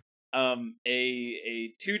took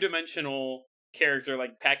a two-dimensional character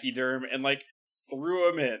like Pachyderm and like threw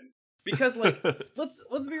him in. Because like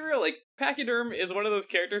let's be real, like Pachyderm is one of those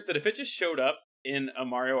characters that if it just showed up in a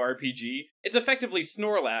Mario RPG, it's effectively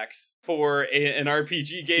Snorlax for an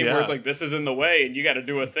RPG game where it's like, this is in the way and you got to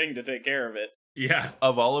do a thing to take care of it. Yeah.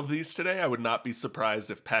 Of all of these today, I would not be surprised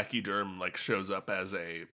if Pachyderm like shows up as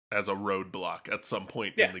a roadblock at some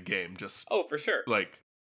point in the game. Just for sure, like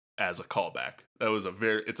as a callback.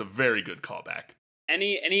 It's a very good callback.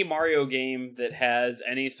 Any Mario game that has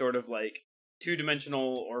any sort of like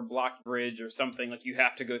two-dimensional or blocked bridge or something, like you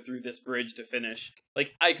have to go through this bridge to finish.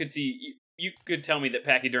 Like I could see you could tell me that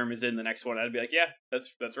Pachyderm is in the next one. I'd be like, yeah,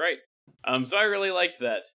 that's right. So I really liked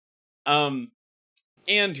that.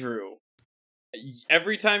 Andrew,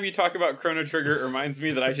 every time you talk about Chrono Trigger, it reminds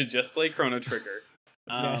me that I should just play Chrono Trigger.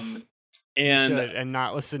 Yes. And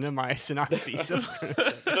not listen to my synopsis of Chrono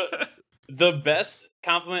Trigger. The best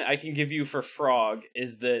compliment I can give you for Frog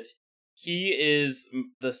is that he is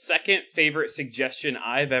the second favorite suggestion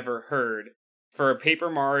I've ever heard for a Paper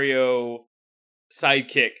Mario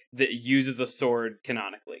sidekick that uses a sword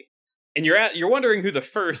canonically. And you're wondering who the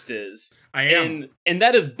first is. I am. And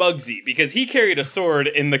that is Bugsy, because he carried a sword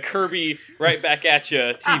in the Kirby Right Back At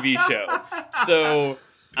Ya TV show. So,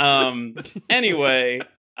 anyway,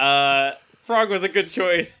 Frog was a good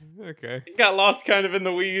choice. Okay. Got lost kind of in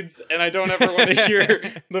the weeds, and I don't ever want to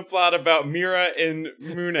hear the plot about Mira and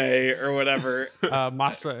Mune or whatever.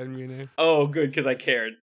 Masa and Mune. Oh, good, because I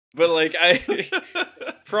cared. But like,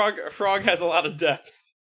 Frog has a lot of depth.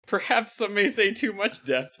 Perhaps some may say too much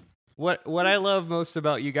depth. What I love most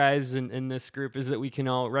about you guys in this group is that we can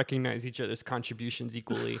all recognize each other's contributions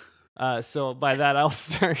equally. So by that, I'll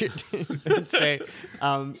start and say,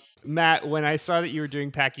 Matt, when I saw that you were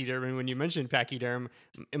doing Pachyderm, and when you mentioned Pachyderm,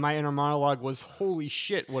 my inner monologue was, holy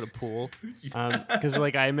shit, what a pool. Because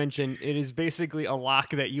like I mentioned, it is basically a lock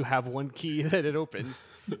that you have one key that it opens.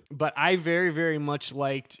 But I very, very much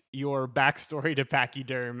liked your backstory to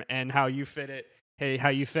Pachyderm and how you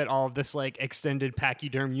fit all of this like extended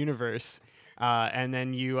Pachyderm universe. And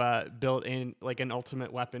then you built in like an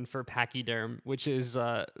ultimate weapon for Pachyderm, which is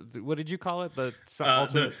what did you call it?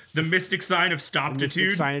 The mystic sign of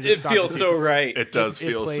Stoptitude. It feels so right. It does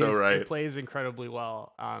feel so right. It plays incredibly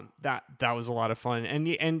well. That was a lot of fun,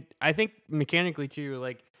 and I think mechanically too,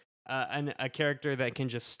 like a character that can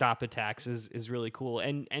just stop attacks is really cool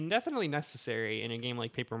and definitely necessary in a game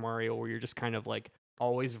like Paper Mario where you're just kind of like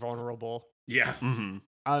always vulnerable. Yeah. Mm-hmm.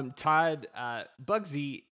 Todd,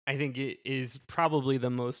 Bugsy, I think it is probably the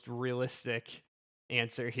most realistic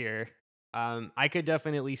answer here. I could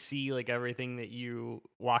definitely see like everything that you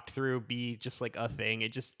walked through be just like a thing.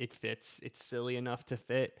 It fits. It's silly enough to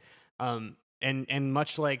fit. And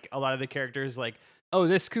much like a lot of the characters, like, oh,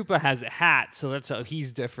 this Koopa has a hat, so that's how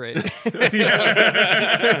he's different. So, like,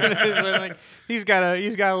 he's got a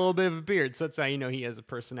little bit of a beard, so that's how you know he has a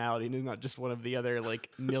personality, and he's not just one of the other like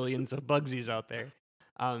millions of Bugsies out there.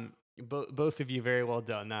 Both of you, very well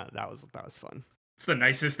done. That was fun. It's the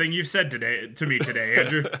nicest thing you've said to me today,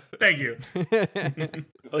 Andrew. Thank you.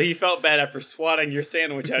 Well, he felt bad after swatting your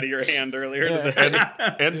sandwich out of your hand earlier today.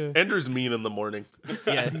 And Andrew's mean in the morning.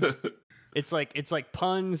 Yeah. It's like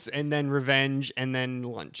puns and then revenge and then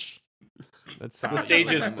lunch. That's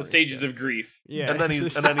the stages of grief. Yeah. And then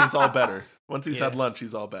he's all better. Once he's had lunch,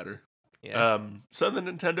 he's all better. Yeah. So the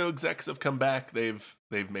Nintendo execs have come back. They've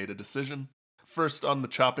made a decision. First on the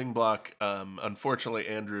chopping block, unfortunately,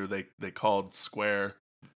 Andrew, they called Square.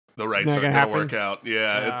 The rights aren't gonna work out.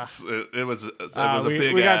 Yeah, it was a big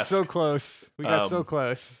ask. We got so close. So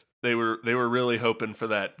close. They were really hoping for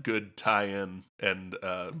that good tie-in and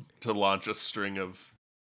to launch a string of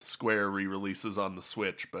Square re-releases on the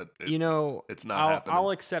Switch, but it's not happening.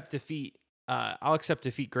 I'll accept defeat. I'll accept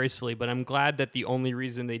defeat gracefully, but I'm glad that the only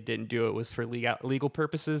reason they didn't do it was for legal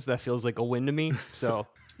purposes. That feels like a win to me. So.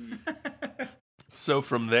 So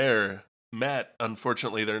from there, Matt,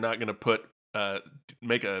 unfortunately, they're not going to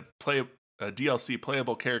make a DLC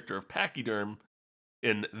playable character of Pachyderm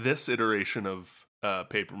in this iteration of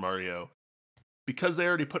Paper Mario, because they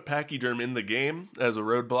already put Pachyderm in the game as a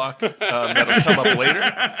roadblock that'll come up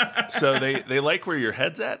later. So they like where your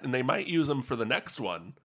head's at, and they might use him for the next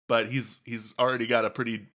one. But he's already got a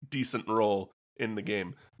pretty decent role in the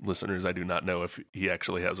game. Listeners, I do not know if he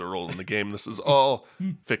actually has a role in the game. This is all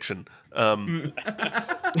fiction. Don't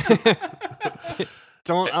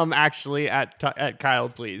actually at Kyle,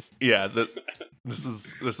 please. Yeah, this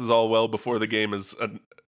is all well before the game has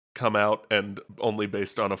come out and only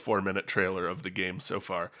based on a 4-minute trailer of the game so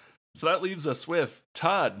far. So that leaves us with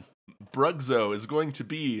Todd. Brugzo is going to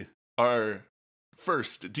be our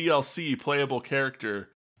first DLC playable character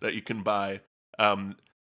that you can buy.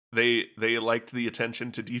 They liked the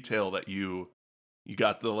attention to detail that you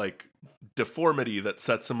got the like deformity that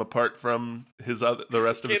sets him apart from the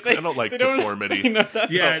rest of his. I don't like deformity.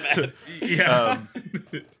 Yeah.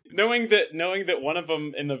 Knowing that one of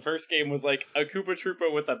them in the first game was like a Koopa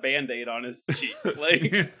Troopa with a Band-Aid on his cheek,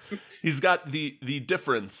 like he's got the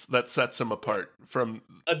difference that sets him apart from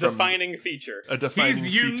defining feature. He's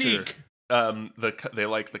unique. They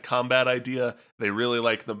like the combat idea. They really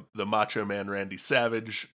like the Macho Man Randy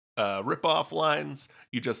Savage rip-off lines.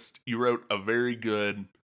 You wrote a very good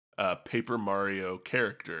Paper Mario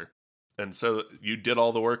character, and so you did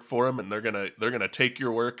all the work for him, and they're gonna take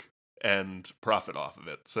your work and profit off of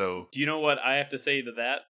it. So do you know what I have to say to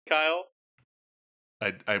that, Kyle?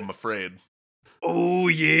 I'm afraid. Oh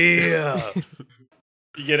yeah.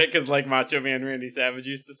 You get it? Because like Macho Man Randy Savage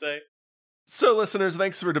used to say. So listeners,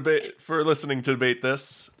 thanks for listening to Debate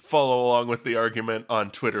This. Follow along with the argument on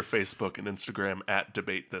Twitter, Facebook, and Instagram at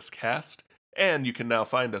DebateThisCast. And you can now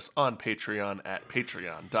find us on Patreon at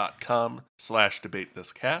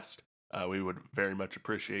patreon.com/DebateThisCast. We would very much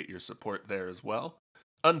appreciate your support there as well.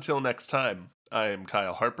 Until next time, I am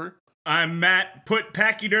Kyle Harper. I'm Matt. Put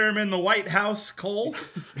Pachyderm in the White House, Cole.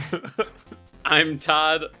 I'm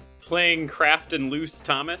Todd, playing Kraft and Loose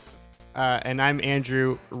Thomas. And I'm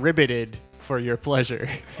Andrew, ribbited for your pleasure,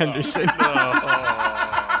 Henderson.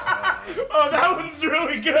 Oh, that one's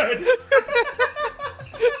really good.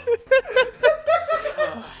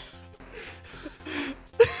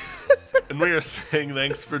 And we are saying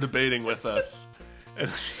thanks for debating with us. And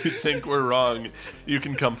if you think we're wrong, you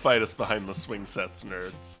can come fight us behind the swing sets,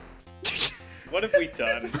 nerds. What have we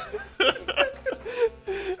done?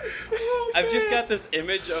 I've just got this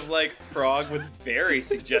image of like Frog with very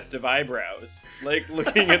suggestive eyebrows, like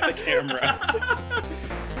looking at the camera.